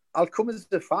 I'll come as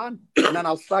the fan, and then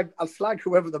I'll slag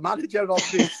whoever the manager of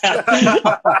is.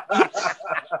 I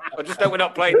just hope we're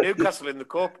not playing Newcastle in the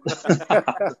cup.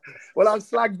 Well, I'll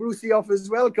slag Brucey off as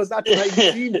well because that's my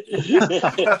team.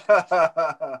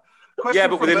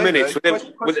 But within minutes,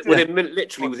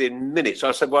 within minutes,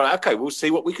 I said, "Well, okay, we'll see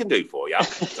what we can do for you."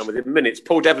 And within minutes,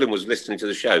 Paul Devlin was listening to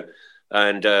the show,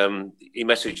 and he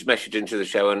messaged into the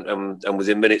show, and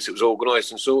within minutes, it was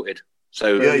organised and sorted.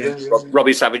 So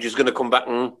Robbie Savage is going to come back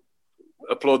and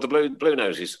applaud the Blue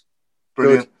Noses.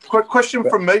 Brilliant. Quick question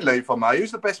from me, Lee, if I may.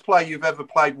 Who's the best player you've ever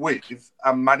played with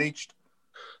and managed?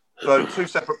 So 2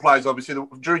 separate players, obviously.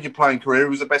 During your playing career, who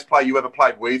was the best player you ever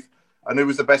played with? And who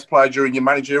was the best player during your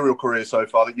managerial career so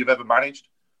far that you've ever managed?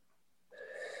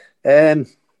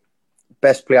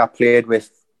 Best player I played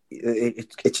with,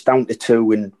 it's down to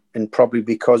 2, and probably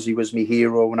because he was my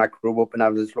hero when I grew up and I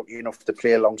was lucky enough to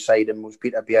play alongside him, was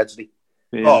Peter Beardsley.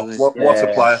 What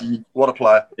a player. What a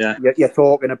player. Yeah. You're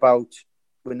talking about,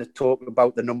 when they talk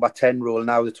about the number 10 role,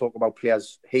 now they talk about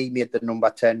players. He made the number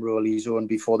 10 role his own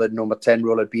before the number 10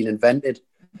 role had been invented.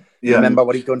 Yeah. Remember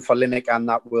what he'd done for Lineker and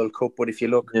that World Cup, but if you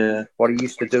look what he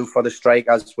used to do for the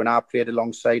strikers when I played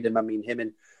alongside him, him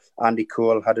and Andy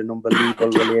Cole had an unbelievable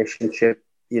relationship,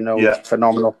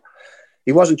 phenomenal.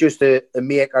 He wasn't just a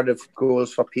maker of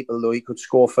goals for people, though. He could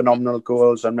score phenomenal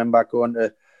goals. I remember going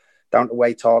down to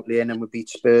White Hart Lane and we beat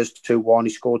Spurs 2-1. He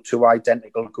scored 2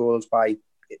 identical goals by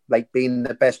being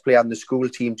the best player on the school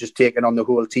team, just taking on the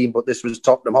whole team. But this was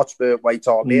Tottenham Hotspur at White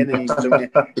Hart Lane, and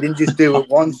he didn't just do it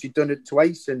once; he'd done it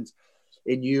twice. And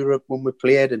in Europe when we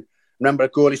played. And I remember a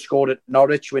goal he scored at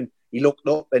Norwich when he looked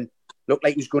up and looked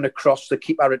like he was going to cross. The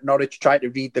keeper at Norwich tried to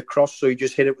read the cross, so he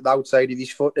just hit it with the outside of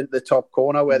his foot into the top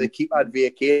corner where the keeper had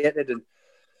vacated. And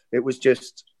it was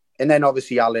just... And then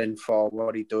obviously Alan for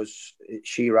what he does,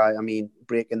 Shearer, I mean,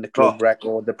 breaking the club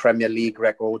record, the Premier League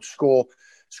record,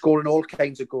 scoring all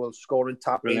kinds of goals, scoring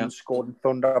tap-ins, scoring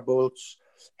thunderbolts,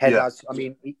 headers. I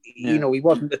mean, you know, he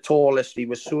wasn't the tallest. He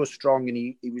was so strong and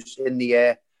he was in the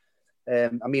air.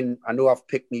 I mean, I know I've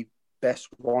picked me best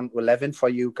 1 to 11 for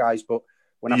you guys, but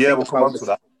when I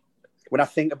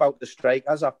think about the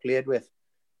strikers I've played with,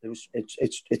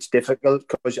 it's difficult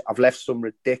because I've left some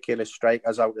ridiculous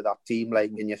strikers out of that team.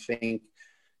 Like, and you think,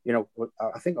 you know,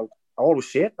 I think I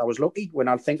always say it. I was lucky when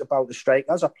I think about the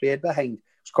strikers I played behind.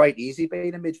 It's quite easy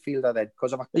being a midfielder then,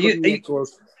 because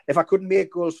if I couldn't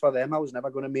make goals for them, I was never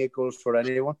going to make goals for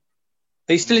anyone.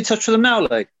 Are you still in touch with them now,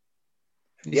 like?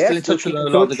 Still in touch with a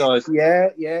lot of the guys?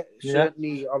 Yeah.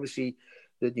 Certainly, obviously,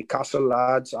 the Newcastle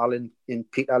lads, Alan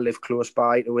and Peter, live close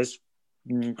by to us.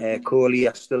 Coley,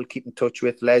 I still keep in touch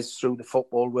with. Les, through the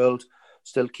football world,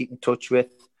 still keep in touch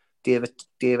with. David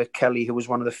Kelly, who was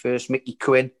one of the first. Mickey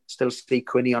Quinn, still see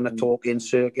Quinny on the talking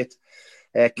circuit.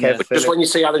 Just when you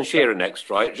see Alan Shearer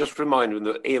next, right, just remind him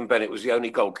that Ian Bennett was the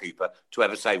only goalkeeper to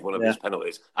ever save one of his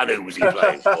penalties. And who was he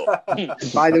playing for?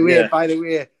 By the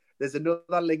way, there's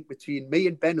another link between me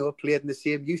and Benno played in the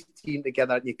same youth team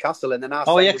together at Newcastle, and then I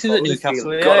at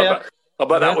Newcastle. I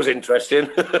bet that was interesting.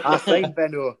 I signed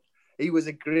Benno. He was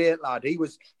a great lad.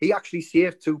 He actually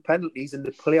saved 2 penalties in the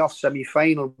playoff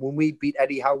semi-final when we beat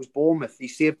Eddie Howe's Bournemouth. He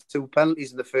saved 2 penalties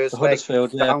in the first leg.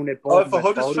 Down at Bournemouth. For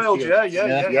Huddersfield,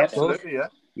 yeah, absolutely, yeah.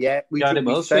 Yeah, we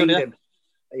signed him.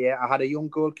 Yeah, I had a young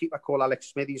goalkeeper called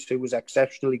Alex Smithies who was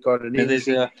exceptionally good.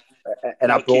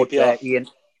 And I brought Ian.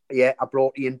 Yeah, I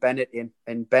brought Ian Bennett in,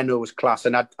 and Benno was class.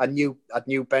 And I knew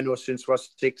Benno since I was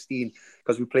 16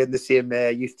 because we played in the same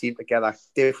youth team together.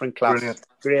 Different class. Brilliant.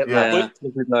 Great lad.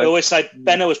 I always say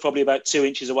Benno was probably about 2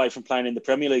 inches away from playing in the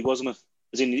Premier League, wasn't it?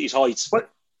 As in his height. But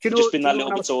just been that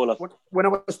little bit taller. When I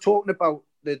was talking about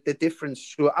the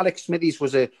difference, so Alex Smithies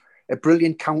was a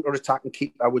brilliant counter-attacking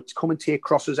keeper. Would come and take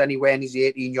crosses anywhere in his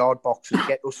 18-yard box and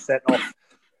get us set off.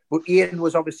 But Ian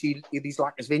was obviously, these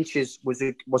lack of inches, was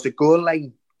a goal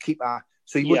line keeper,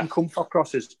 so he wouldn't come for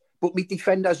crosses. But my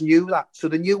defenders knew that, so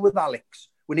they knew with Alex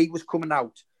when he was coming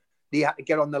out, they had to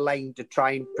get on the line to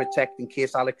try and protect in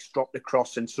case Alex dropped the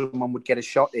cross and someone would get a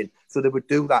shot in. So they would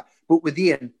do that. But with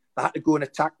Ian, they had to go and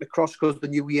attack the cross because they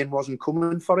knew Ian wasn't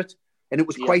coming for it, and it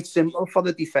was quite simple for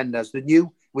the defenders. They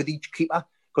knew with each keeper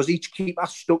because each keeper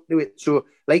stuck to it. So,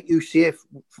 like you say,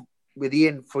 with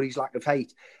Ian for his lack of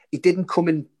height, he didn't come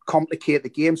and complicate the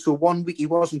game. So 1 week he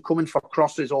wasn't coming for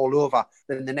crosses all over.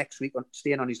 Then the next week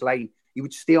staying on his line. He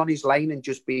would stay on his line and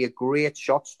just be a great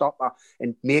shot stopper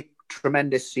and make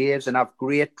tremendous saves and have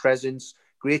great presence,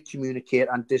 great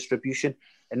communicator and distribution.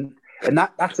 And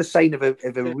that's a sign of a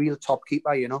real top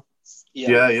keeper, you know.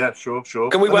 Yeah, sure.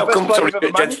 Can we welcome, sorry,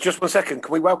 gents, just 1 second.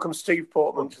 Can we welcome Steve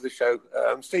Portman to the show?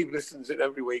 Steve listens in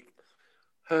every week.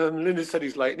 Linda said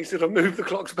he's late, and he said, "I moved the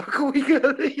clocks back a week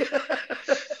early."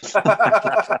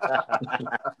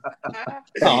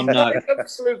 Oh no!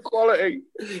 Absolute quality.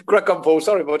 Crack on, Paul.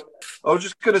 Sorry, bud. I was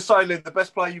just going to say, Lynn, the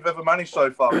best player you've ever managed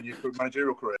so far in your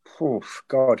managerial career. Oh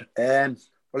God.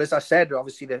 Well, as I said,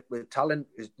 obviously with talent,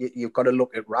 you've got to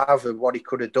look at Rav and what he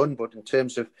could have done. But in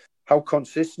terms of how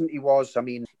consistent he was, I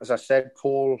mean, as I said,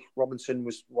 Paul Robinson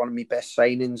was one of my best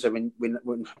signings. I mean,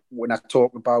 when I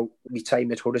talk about my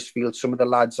time at Huddersfield, some of the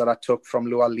lads that I took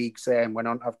from lower leagues there and went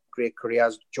on to have great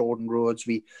careers, Jordan Rhodes,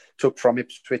 we took from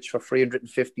Ipswich for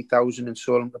 350,000 and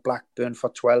sold him to Blackburn for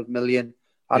 12 million.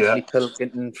 Anthony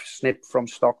Pilkington snipped from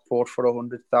Stockport for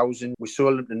 100,000. We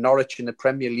sold him to Norwich in the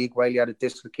Premier League while he had a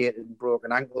dislocated and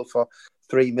broken ankle for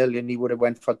 3 million. He would have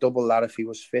went for double that if he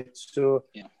was fit. So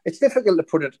it's difficult to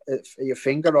put your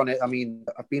finger on it. I mean,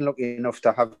 I've been lucky enough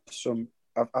to have some.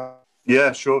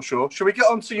 Yeah, sure. Should we get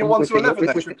on to your 1 to 11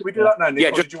 then? Can we do that now,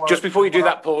 Nick? Yeah, just before you do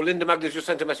that, Paul, Linda Magda's just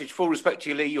sent a message. Full respect to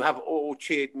you, Lee. You have all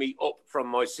cheered me up from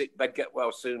my sick bed. Get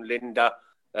well soon, Linda.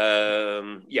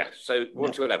 So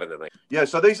 1 to 11 then, mate. Yeah,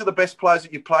 so these are the best players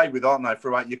that you played with, aren't they,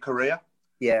 throughout your career?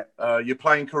 Yeah. Your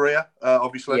playing career,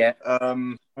 obviously. Yeah.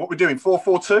 What we're doing,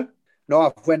 4-4-2? No,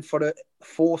 I went for a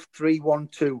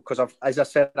 4-3-1-2 because, as I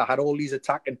said, I had all these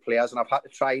attacking players and I've had to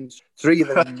try and 3 of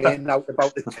them in out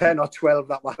about the 10 or 12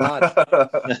 that I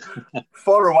had.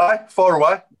 Far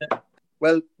away.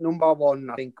 Well, number one,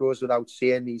 I think goes without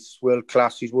saying, he's world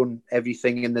class. He's won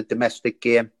everything in the domestic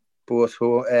game, both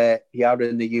here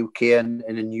in the UK and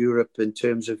in Europe in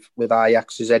terms of with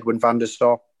Ajax is Edwin van der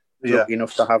Sar. Lucky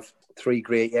enough to have 3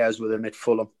 great years with him at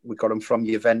Fulham. We got him from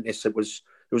Juventus. It was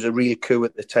a real coup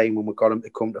at the time when we got him to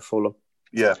come to Fulham.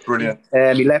 Yeah, brilliant.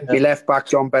 He left back,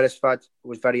 John Beresford,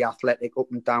 was very athletic,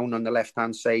 up and down on the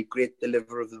left-hand side, great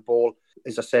deliverer of the ball.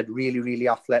 As I said, really, really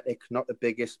athletic, not the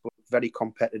biggest, but very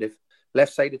competitive.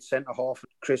 Left-sided centre-half,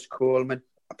 Chris Coleman,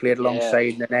 I played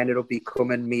alongside and then ended up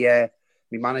becoming my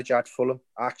manager at Fulham.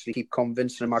 I actually keep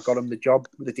convincing him I got him the job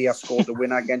the day I scored the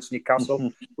winner against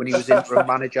Newcastle when he was interim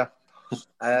manager.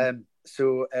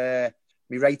 So my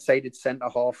right-sided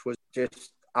centre-half was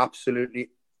just absolutely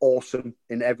awesome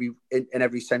in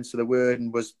every sense of the word,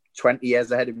 and was 20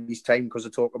 years ahead of his time, because I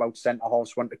talk about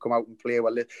centre-halves wanting to come out and play.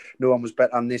 Well, no one was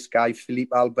better than this guy,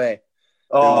 Philippe Albert.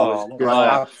 Oh,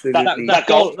 absolutely. That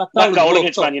goal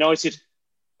against Man United.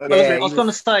 I was going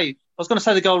to say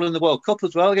the goal in the World Cup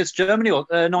as well against Germany,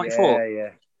 94.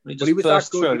 Yeah. But he was that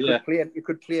good. You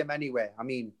could play him anywhere. I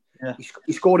mean,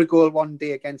 he scored a goal one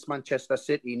day against Manchester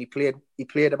City, and he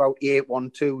played about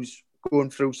 8-1-2s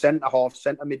going through centre half,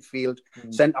 centre midfield,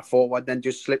 centre forward, then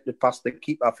just slipped it past the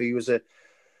keeper. He was an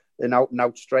out and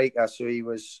out striker, so he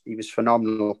was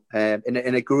phenomenal. And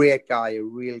a great guy, a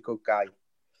real good guy.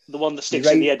 The one that sticks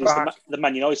in the head is the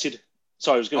Man United.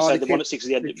 Sorry, I was going to say the one that sticks in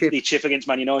the head, the chip against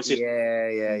Man United.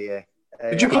 Yeah.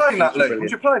 Did you play in that, Lee?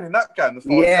 Was you playing in that game?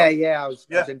 I was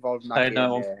involved in that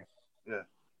game. Yeah,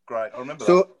 great. I remember that.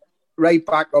 So, right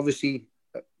back, obviously,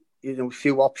 a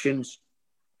few options.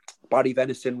 Barry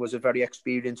Venison was a very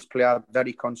experienced player,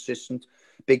 very consistent.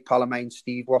 Big pal of mine,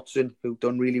 Steve Watson, who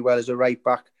done really well as a right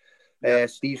back.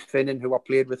 Steve Finnan, who I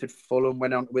played with at Fulham,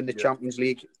 went on to win the Champions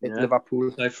League at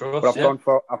Liverpool. I've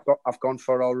gone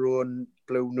for our own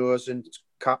blue nose and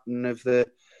captain of the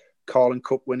Carling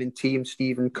Cup winning team,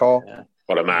 Stephen Carr. Yeah.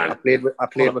 What a man! I played with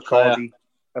Carsey.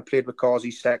 I played with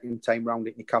Carsey second time round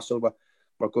at Newcastle.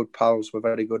 We're good pals. We're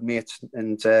very good mates,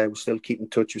 and we still keep in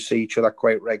touch. We see each other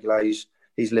quite regularly.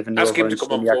 He's living over in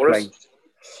Stoneyard Plains.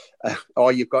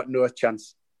 You've got no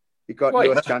chance. You've got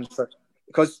no chance.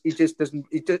 Because he just doesn't.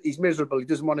 He's miserable. He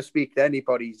doesn't want to speak to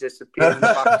anybody. He's just a pain in the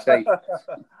backside.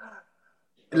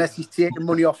 Unless he's taking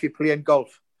money off you playing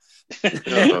golf. So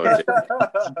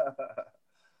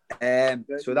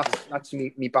that's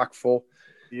me back four.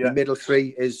 Yeah. The middle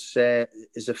three is a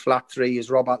flat three. Is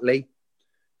Robert Lee.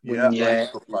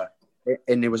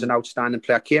 And he was an outstanding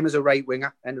player. Came as a right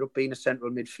winger. Ended up being a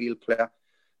central midfield player.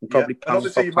 And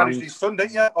obviously you managed his son,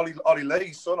 didn't you? Ollie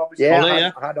Lee's son, obviously.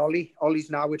 Yeah, I had Ollie.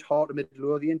 Ollie's now with Heart of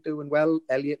Midlothian doing well.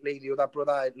 Elliot Lee, the other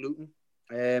brother at Luton.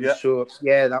 So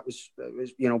that was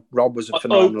Rob was a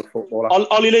phenomenal footballer.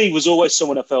 Ollie Lee was always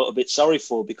someone I felt a bit sorry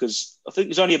for, because I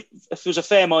think it was a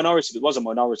fair minority, but it was a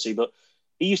minority, but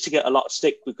he used to get a lot of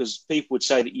stick because people would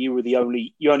say that you're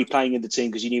only playing in the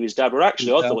team because you knew his dad. But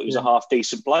actually, I thought he was a half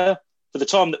decent player for the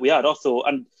time that we had. I thought,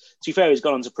 and to be fair, he's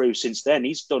gone on to prove since then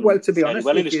he's done well. To be honest,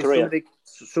 in his career.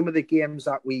 Some of the games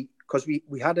that because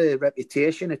we had a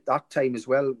reputation at that time as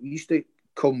well. We used to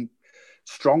come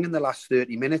strong in the last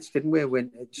 30 minutes, didn't we?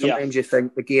 When sometimes you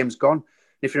think the game's gone.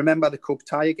 If you remember the cup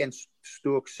tie against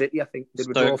Stoke City, I think they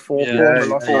would draw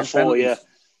 4-4.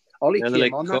 Ollie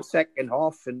came on that second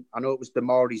half, and I know it was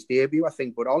Damari's debut, I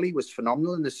think, but Ollie was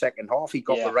phenomenal in the second half. He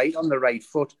got the right on the right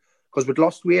foot, because we'd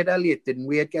lost Wade Elliott. Didn't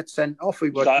Wade get sent off?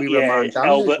 We were man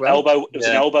down as well. Elbow, it was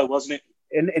an elbow, wasn't it?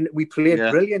 And we played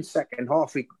brilliant second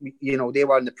half. We they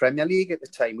were in the Premier League at the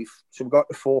time. So we got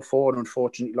the 4-4 and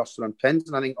unfortunately lost it on pens.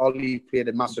 And I think Ollie played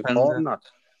a massive part in that.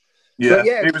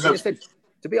 Yeah, so,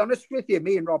 to be honest with you,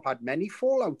 me and Rob had many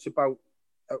fallouts about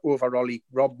over Ollie.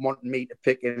 Rob wanted me to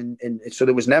pick him, and so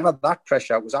there was never that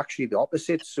pressure. It was actually the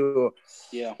opposite. So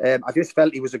I just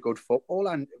felt he was a good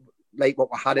footballer, and like what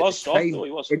we had at the time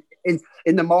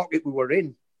in the market we were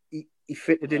in. He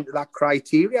fitted into that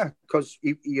criteria because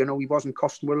he wasn't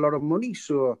costing a lot of money.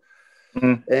 So,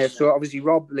 so obviously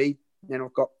Rob Lee,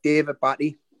 got David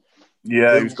Batty.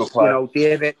 Yeah, he was a good player.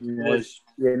 David was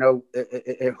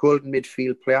a holding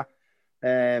midfield player,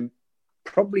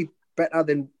 probably better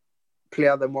than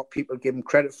what people give him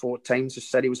credit for at times. I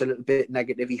said he was a little bit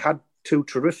negative. He had 2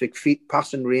 terrific feet,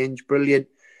 passing range, brilliant.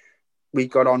 We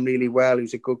got on really well. He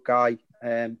was a good guy.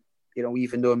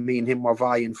 Even though me and him were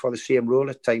vying for the same role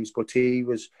at times, but he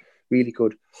was really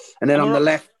good. And then on the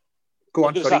left, go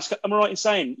on. Am I right in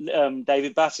saying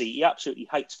David Batty, he absolutely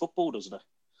hates football, doesn't he?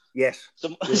 Yes.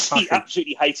 He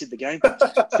absolutely hated the game.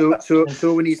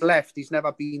 So when he's left, he's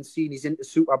never been seen. He's into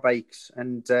superbikes,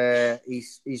 and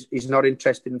he's not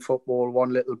interested in football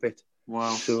one little bit.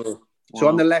 Wow. So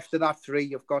on the left of that three,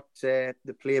 you've got the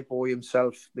playboy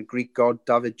himself, the Greek god,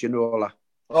 David Ginola.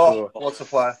 What's a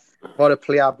player? What a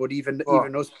player, but even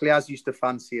us players used to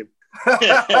fancy him.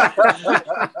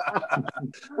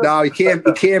 No, he came.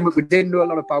 We didn't know a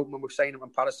lot about him when we signed him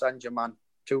from Paris Saint-Germain,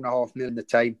 $2.5 million at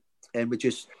the time, and we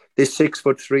just this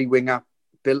 6'3" winger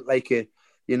built like a,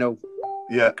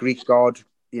 Greek god,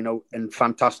 and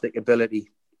fantastic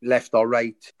ability, left or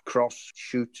right, cross,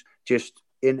 shoot, just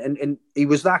and he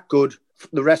was that good.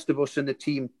 The rest of us in the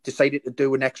team decided to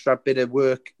do an extra bit of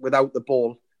work without the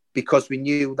ball, because we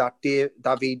knew that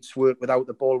David's work without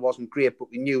the ball wasn't great,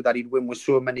 but we knew that he'd win with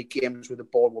so many games with the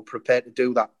ball. We're prepared to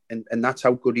do that. And that's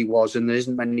how good he was. And there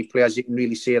isn't many players you can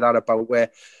really say that about, where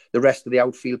the rest of the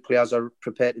outfield players are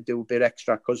prepared to do a bit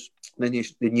extra because they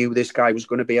knew this guy was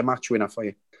going to be a match winner for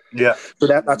you. Yeah. So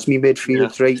that's me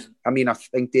midfield three. I mean, I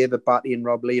think David Batty and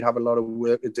Rob Lee have a lot of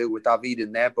work to do with David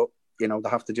in there, but they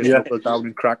have to just knuckle down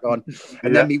and crack on.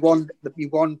 And then me one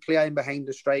player in behind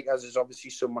the strikers is obviously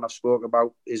someone I've spoke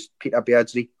about, is Peter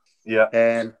Beardsley.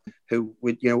 Yeah. Who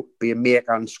would, be a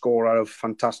maker and scorer of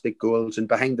fantastic goals. And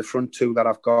behind the front two that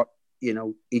I've got,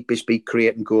 he'd be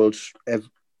creating goals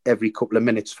every couple of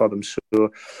minutes for them. So,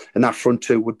 and that front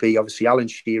two would be obviously Alan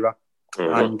Shearer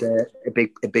and a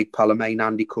big pal of mine,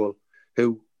 Andy Cole,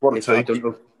 who,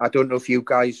 I don't know if you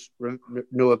guys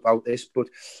know about this, but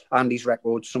Andy's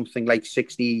record, something like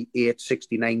 68,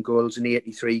 69 goals in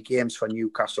 83 games for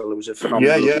Newcastle. It was a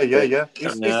phenomenal. Yeah.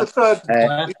 He's the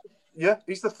third.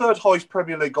 He's the third highest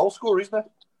Premier League goal scorer, isn't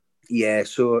he? Yeah,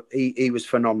 so he was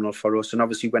phenomenal for us, and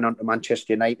obviously went on to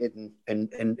Manchester United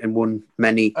and won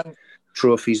many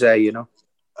trophies there.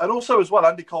 And also as well,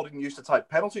 Andy Cole didn't used to take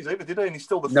penalties either, did he? And he's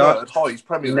still the third highest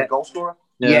Premier League goal scorer.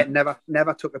 Yeah,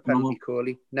 never took a penalty,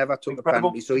 Coley. Never took a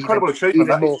penalty. So incredible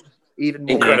achievement. Even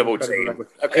more incredible team.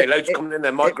 Okay, loads coming in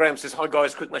there. Mike Graham says, "Hi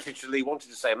guys, quick message to Lee. Wanted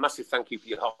to say a massive thank you for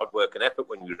your hard work and effort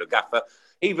when you were a gaffer.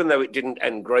 Even though it didn't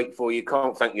end great for you,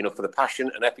 can't thank you enough for the passion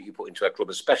and effort you put into our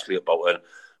club, especially at Bolton,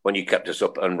 when you kept us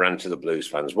up and ran to the Blues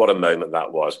fans. What a moment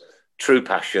that was. True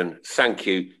passion. Thank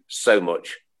you so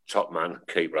much. Top man.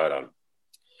 Keep right on."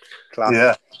 Class.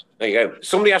 Yeah. There you go.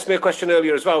 Somebody asked me a question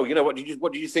earlier as well. What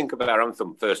did you think of our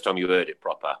anthem first time you heard it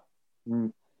proper?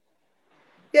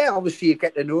 Yeah, obviously you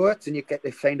get to know it and you get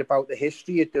to find about the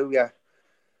history. You do your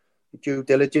due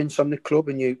diligence on the club,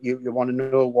 and you want to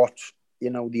know what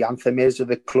the anthem is of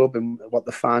the club and what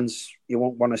the fans you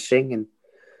won't want to sing. And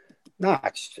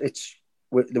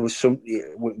there was some,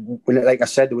 like I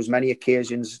said, there was many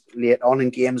occasions late on in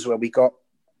games where we got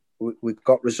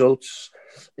results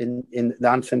in the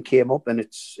anthem came up, and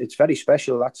it's very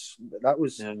special. That's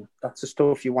the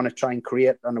stuff you want to try and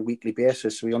create on a weekly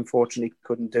basis. We unfortunately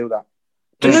couldn't do that.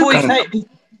 Before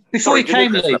he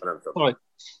came, Lee.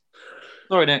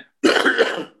 Sorry, Nick.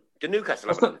 The Newcastle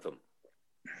have an anthem.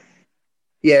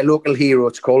 Yeah, Local Hero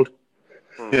it's called.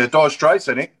 Yeah, Dire Straits,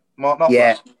 isn't it? Mark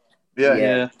Knopfler.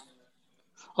 Yeah.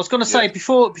 I was going to say,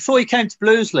 before you came to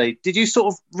Blues, Lee, did you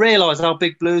sort of realise how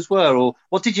big Blues were, or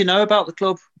what did you know about the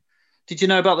club? Did you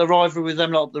know about the rivalry with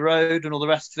them up the road and all the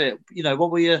rest of it?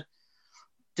 What were you?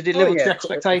 Did it live up to your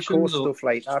expectations? Or stuff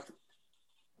like that.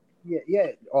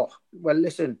 Yeah. Oh, well,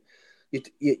 listen,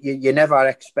 you never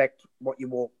expect what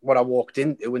I walked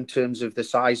into in terms of the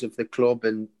size of the club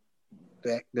and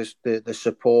the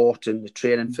support and the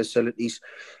training facilities.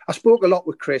 I spoke a lot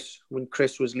with Chris when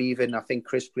Chris was leaving. I think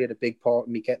Chris played a big part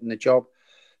in me getting the job.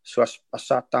 So I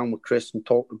sat down with Chris and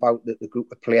talked about the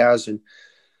group of players, and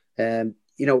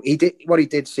he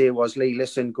did say was, Lee,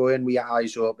 listen, go in with your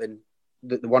eyes open.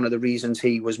 One of the reasons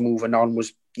he was moving on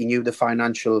was he knew the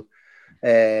financial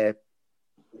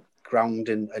ground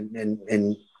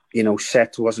and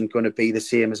set wasn't going to be the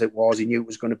same as it was. He knew it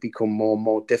was going to become more and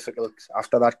more difficult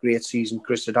after that great season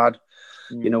Chris had,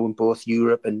 in both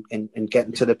Europe and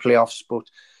getting to the playoffs. But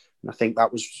I think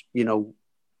that was,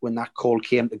 when that call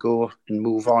came to go and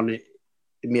move on, it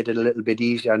made it a little bit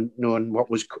easier knowing what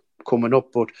was coming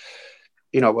up. But,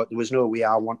 there was no way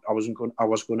I was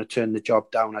going to turn the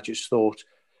job down. I just thought,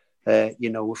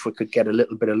 if we could get a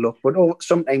little bit of luck. But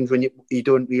sometimes when you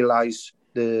don't realise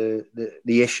the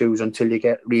issues until you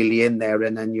get really in there,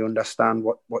 and then you understand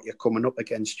what you're coming up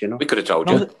against. We could have told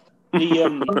you.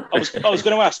 I was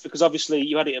going to ask, because obviously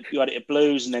you had it at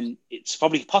Blues, and then it's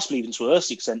possibly even to a worse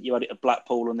extent you had it at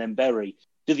Blackpool and then Bury.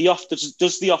 Does the off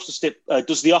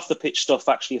the pitch stuff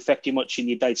actually affect you much in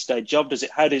your day-to-day job?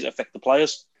 How does it affect the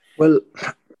players? Well,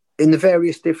 in the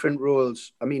various different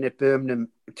roles, I mean, at Birmingham,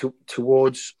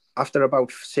 towards after about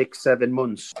 6-7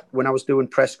 months, when I was doing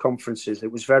press conferences,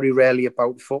 it was very rarely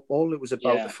about football. It was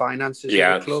about the finances of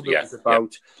the club. It was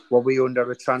about, were we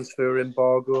under a transfer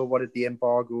embargo? What did the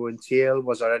embargo entail?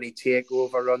 Was there any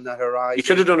takeover on the horizon? You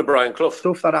should have done a Brian Clough.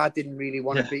 Stuff that I didn't really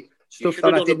want to be. stuff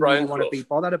that I didn't really want to be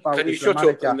bothered about. Can you shut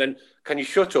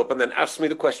up and then ask me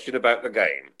the question about the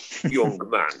game, young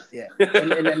man? Yeah,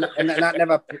 and that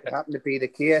never happened to be the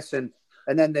case, and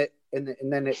then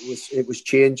it was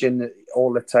changing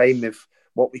all the time of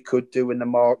what we could do in the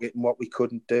market and what we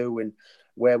couldn't do, and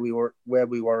where we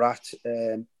were at.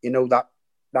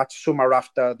 That summer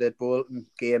after the Bolton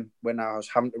game, when I was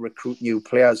having to recruit new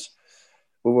players,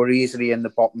 we were easily in the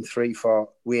bottom 3 for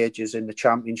wages in the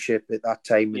Championship at that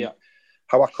time. And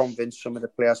how I convinced some of the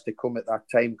players to come at that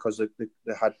time, because they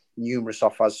had numerous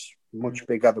offers much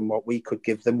bigger than what we could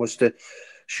give them, was to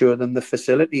show them the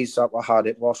facilities that we had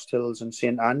at Ross Hills and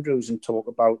St Andrews, and talk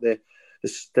about the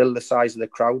size of the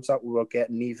crowds that we were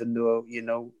getting, even though,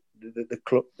 the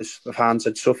club, the fans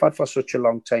had suffered for such a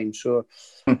long time. So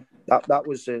that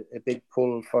was a big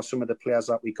pull for some of the players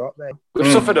that we got there.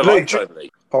 We've suffered a lifetime, Lee.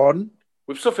 Pardon?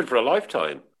 We've suffered for a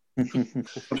lifetime.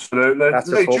 Absolutely. That's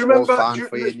Lee, a football fan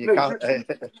for you.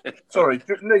 Sorry,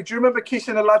 Lee, do you remember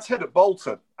kissing a lad's head at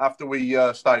Bolton after we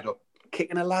stayed up?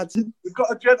 Kicking a lad's? We've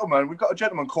got a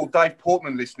gentleman called Dave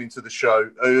Portman listening to the show,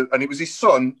 and it was his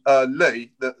son,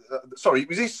 Lee. It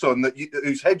was his son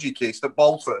whose head you kissed at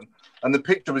Bolton, and the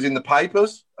picture was in the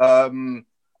papers the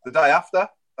day after.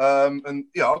 And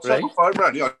I'll take my phone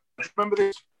round. Remember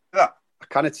this? Yeah. I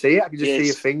cannot see it. I can just see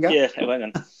your finger. Yeah, hang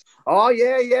on. Oh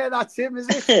yeah, that's him, is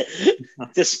it?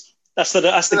 That's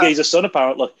the geezer's son,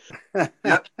 apparently.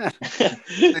 Yeah.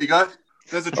 There you go.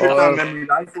 There's a trip down memory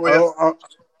lane for you.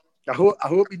 I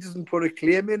hope he doesn't put a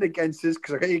claim in against us,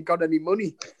 because I ain't got any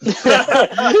money.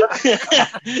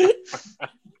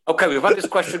 Okay, we've had this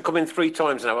question come in 3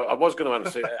 times now. I was going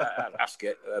to ask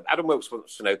it. Adam Wilkes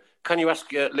wants to know, can you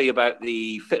ask Lee about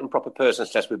the fit and proper persons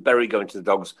test with Berry going to the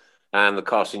Dogs and the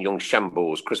Carson Young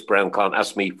shambles? Chris Brown can't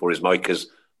ask me for his mic is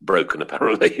broken,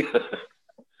 apparently.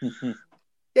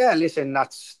 Yeah, listen,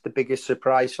 that's the biggest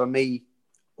surprise for me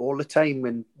all the time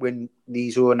when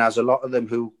these owners, a lot of them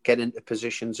who get into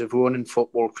positions of owning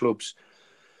football clubs.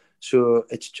 So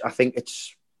I think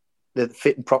it's the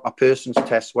fit and proper persons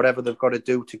test, whatever they've got to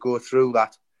do to go through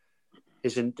that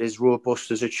isn't as robust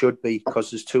as it should be,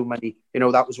 because there's too many.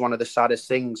 That was one of the saddest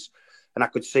things. And I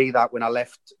could see that when I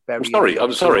left Berry.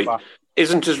 I'm sorry.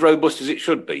 Isn't as robust as it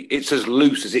should be. It's as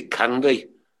loose as it can be.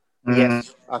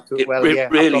 Yes. It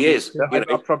really is.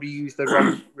 I probably used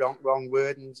the wrong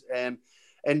word.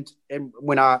 And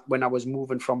when I was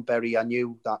moving from Berry, I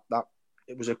knew that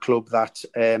it was a club that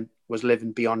was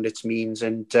living beyond its means,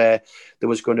 and there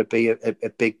was going to be a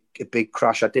big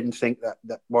crash. I didn't think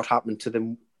that what happened to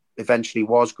them eventually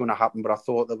was going to happen, but I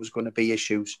thought there was going to be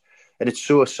issues. And it's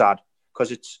so sad,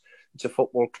 because it's a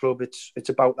football club. It's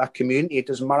about that community. It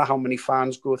doesn't matter how many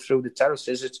fans go through the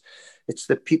terraces. It's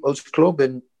the people's club,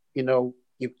 and you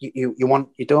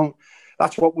don't.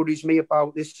 That's what worries me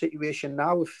about this situation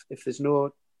now. If there's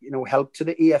no help to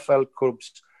the EFL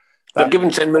clubs, they've given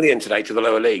 10 million today to the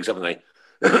lower leagues, haven't they?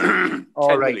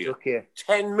 All right, million. okay.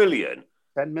 10 million.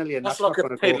 10 million. That's like a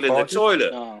piddle in the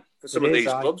toilet for some of these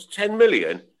clubs. 10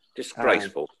 million,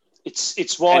 disgraceful.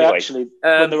 It's why anyway, actually.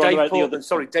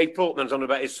 When Dave Portman's on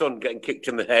about his son getting kicked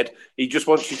in the head. He just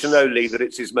wants you to know, Lee, that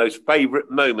it's his most favourite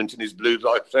moment in his Blues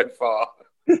life so far.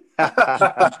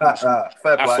 That's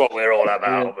what we're all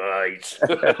about, mate.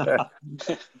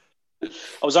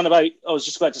 I was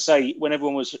just about to say, when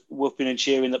everyone was whooping and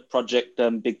cheering that Project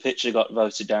Big Picture got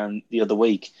voted down the other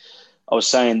week, I was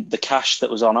saying the cash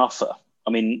that was on offer. I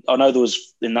mean, I know there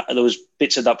was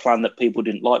bits of that plan that people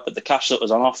didn't like, but the cash that was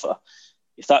on offer,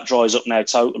 if that dries up now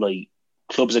totally,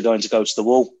 clubs are going to go to the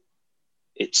wall.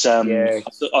 It's I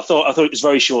thought it was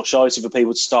very short-sighted for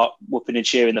people to start whooping and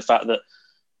cheering the fact that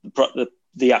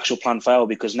the actual plan failed,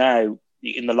 because now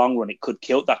in the long run it could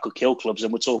kill clubs,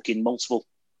 and we're talking multiple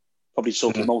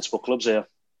clubs here.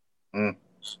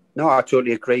 No, I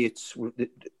totally agree. It's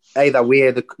either way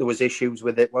there was issues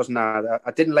with it, wasn't there?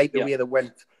 I didn't like the way they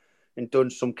went and done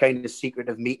some kind of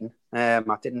secretive meeting. I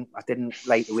didn't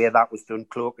like the way that was done,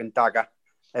 cloak and dagger.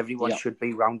 Everyone should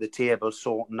be round the table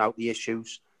sorting out the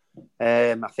issues.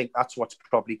 I think that's what's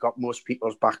probably got most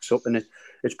people's backs up, and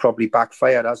it's probably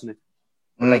backfired, hasn't it?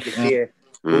 Like you say,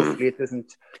 hopefully it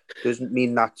doesn't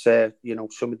mean that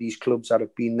some of these clubs that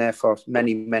have been there for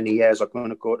many, many years are going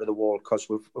to go to the wall, because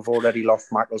we've already lost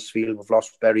Macclesfield, we've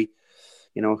lost Bury.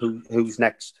 Who's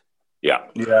next? Yeah.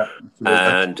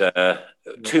 And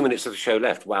 2 minutes of the show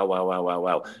left.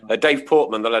 Wow. Dave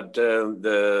Portman, the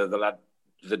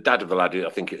dad of the lad, I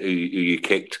think, who you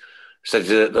kicked, says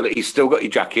that he's still got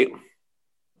your jacket.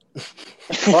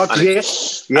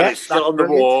 Yes. And it's still on the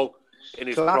wall in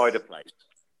his pride of place.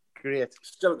 Great.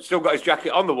 Still got his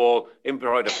jacket on the wall in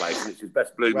pride of place, and it's his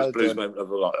best blues moment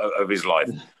of his life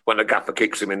when the gaffer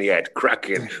kicks him in the head.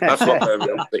 Cracking. That's what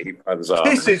Birmingham City fans are.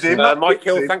 This is him. Mike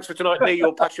Hill, thanks for tonight. Lee,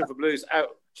 your passion for blues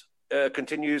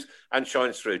continues and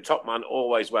shines through. Top man,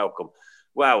 always welcome.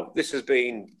 Wow, this has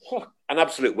been an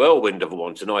absolute whirlwind of a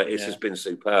one tonight. This has been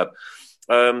superb.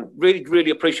 Really, really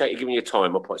appreciate you giving your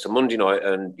time up. It's a Monday night,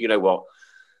 and you know what?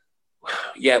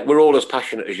 Yeah, we're all as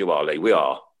passionate as you are, Lee. We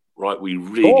are, right? We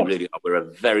really are. We're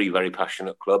a very, very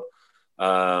passionate club.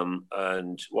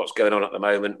 And what's going on at the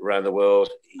moment around the world,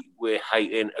 we're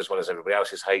hating as well as everybody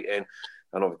else is hating.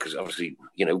 And because obviously,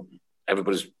 you know,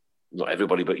 everybody's, not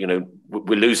everybody, but, you know,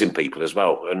 we're losing people as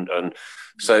well. And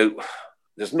so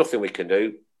there's nothing we can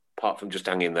do apart from just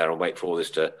hang in there and wait for all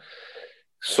this to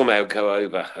somehow go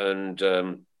over and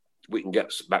we can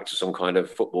get back to some kind of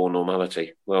football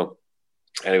normality. Well,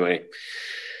 anyway.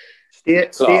 Stay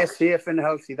safe and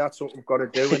healthy. That's what we've got to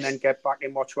do, and then get back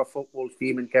and watch our football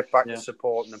team and get back to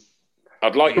supporting them.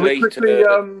 I'd like Can we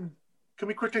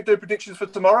quickly do predictions for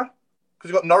tomorrow?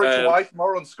 Because we've got Norwich away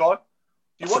tomorrow on Sky.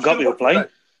 I forgot we were playing.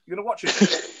 You're going to watch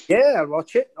it? Yeah, I'll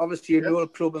watch it. Obviously, an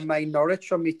old club of mine, Norwich,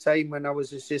 from my time when I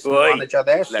was assistant manager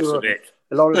there. So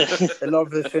a lot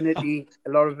of affinity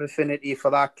for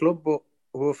that club, but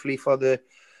hopefully for the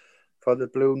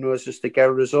Blue Noses to get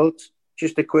a result.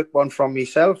 Just a quick one from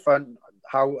myself, and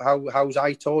how's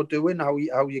Aitor doing? How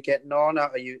you getting on?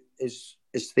 How are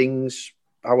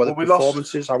the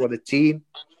performances? How are the team?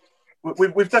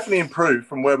 We've definitely improved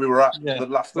from where we were at the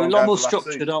last. We're a lot more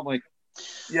structured, aren't we?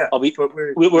 Yeah,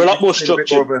 we're a lot more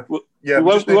structured. We're more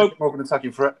of an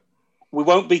attacking threat. We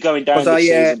won't be going down this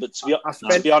season, but to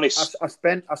be honest, I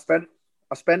spent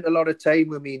a lot of time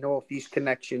with me North East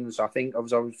connections. I think I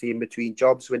was obviously in between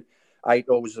jobs when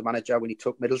Aitor was the manager when he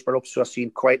took Middlesbrough up, so I've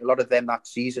seen quite a lot of them that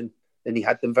season, and he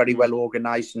had them very well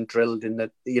organised and drilled, and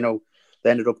that, you know, they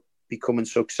ended up becoming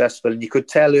successful. And you could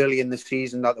tell early in the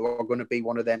season that they were going to be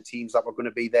one of them teams that were going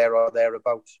to be there or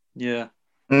thereabouts. Yeah.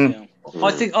 Yeah.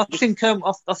 I think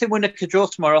we're nick a draw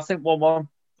tomorrow. I think 1-1,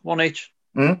 1 each.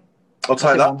 I'll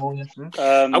take that. I'm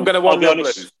going to 1-0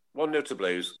 Blues. 1-0 to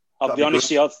Blues. I'll be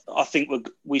honest with you, I think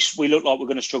we look like we're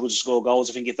going to struggle to score goals.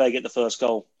 I think if they get the first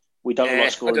goal, we don't like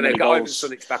scoring many goals.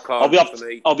 I'll be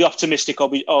optimistic.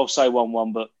 I'll say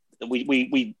 1-1, but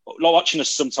we like watching us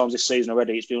sometimes this season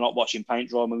already. It's been like watching paint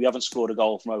dry. I mean, we haven't scored a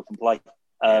goal from open play.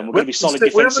 We're going to be solid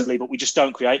defensively, but we just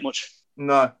don't create much.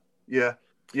 No, yeah.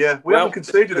 We haven't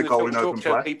conceded a goal in open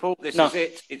play. People, this is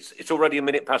it. It's already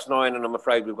 9:01, and I'm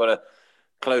afraid we've got to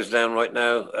close down right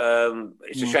now.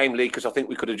 It's a shame, Lee, because I think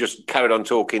we could have just carried on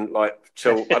talking like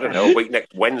till I don't know a week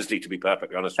next Wednesday. To be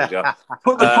perfectly honest with you,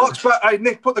 put the clocks back. Hey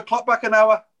Nick, put the clock back an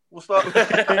hour. We'll start with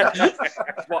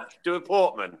what? Do a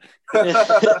Portman.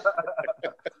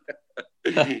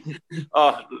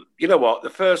 You know what? The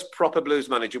first proper blues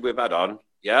manager we've had on,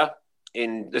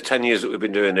 in the 10 years that we've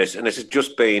been doing this, and this has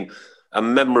just been a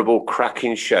memorable,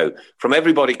 cracking show. From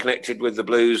everybody connected with the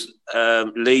Blues,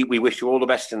 Lee, we wish you all the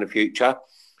best in the future.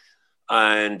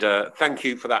 And thank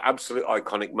you for that absolute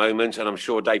iconic moment. And I'm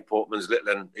sure Dave Portman's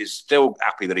little one is still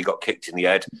happy that he got kicked in the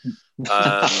head.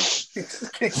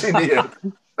 Kicked in the head.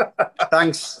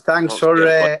 Thanks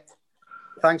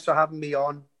for having me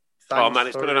on. Thanks man,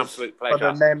 it's been an absolute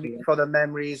pleasure. For the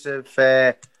memories of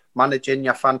managing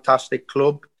your fantastic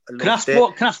club. Can I ask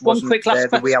one quick last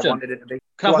question? I wanted it to be.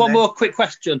 Can I have one more quick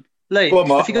question, Lee?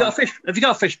 Have you got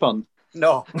a fish pond?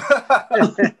 No.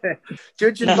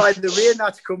 Judging by the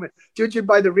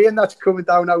rain that's coming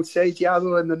down outside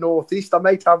Yarrow in the northeast, I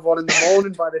might have one in the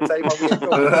morning by the time I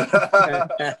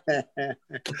wake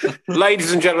up.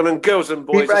 Ladies and gentlemen, girls and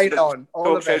boys, right on.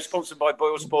 All the show best. Sponsored by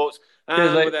Boyle Sports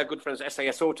and with our good friends at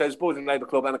SAS Autos, Boys and Labour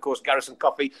Club, and of course Garrison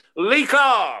Coffee. Lee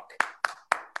Clark.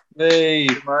 Hey.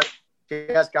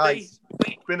 Yes, guys.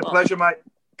 It's been a pleasure, mate.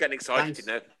 Getting excited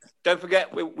now. Don't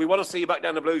forget, we want to see you back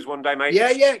down the Blues one day, mate.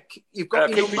 Yeah. You've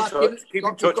got keep in touch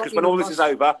because when all this is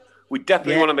over, we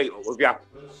definitely want to meet with you.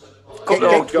 Send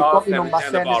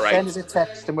us a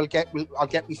text and I'll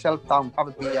get myself down. Have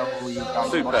a beer with you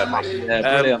guys. Super.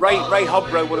 Ray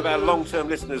Hobro, one of our long-term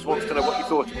listeners, wants to know what you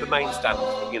thought of the main stand,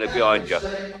 behind you.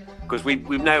 Because we've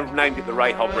now named it the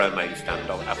Ray Hobro main stand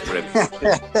after him.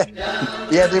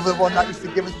 Yeah, they were the one that used to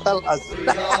give us pelters.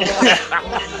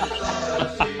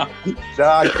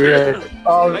 Great.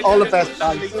 All the best,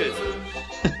 guys.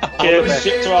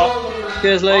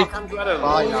 Cheers, Lee.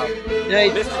 Bye now.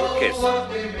 Mr. Kiss.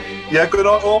 Yeah, good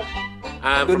night all.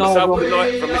 And from myself, good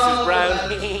night from Mrs. Brown,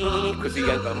 because he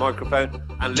ain't got a microphone.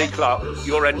 And Lee Clark,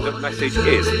 your end of message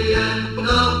is...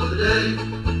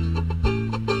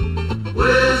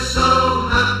 We're so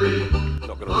happy. It's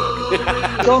not going to work.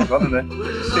 Gone. Gone, isn't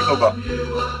it? Signal gone.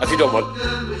 Has he done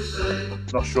one?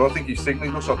 Not sure. I think he's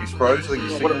signaling. Looks like he's froze. I think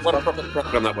he's signaling. What a proper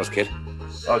program that was, kid.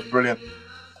 That was brilliant.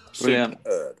 Brilliant.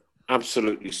 Superb.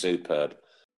 Absolutely superb.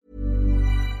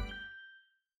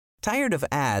 Tired of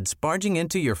ads barging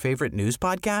into your favorite news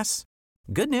podcasts?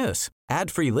 Good news.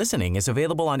 Ad-free listening is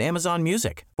available on Amazon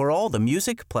Music for all the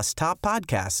music plus top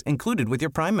podcasts included with your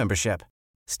Prime membership.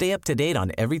 Stay up to date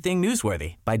on everything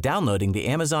newsworthy by downloading the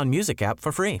Amazon Music app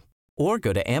for free or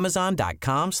go to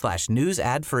amazon.com/news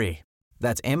ad free.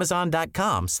 That's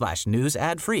amazon.com/news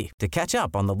ad free to catch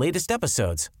up on the latest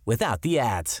episodes without the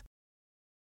ads.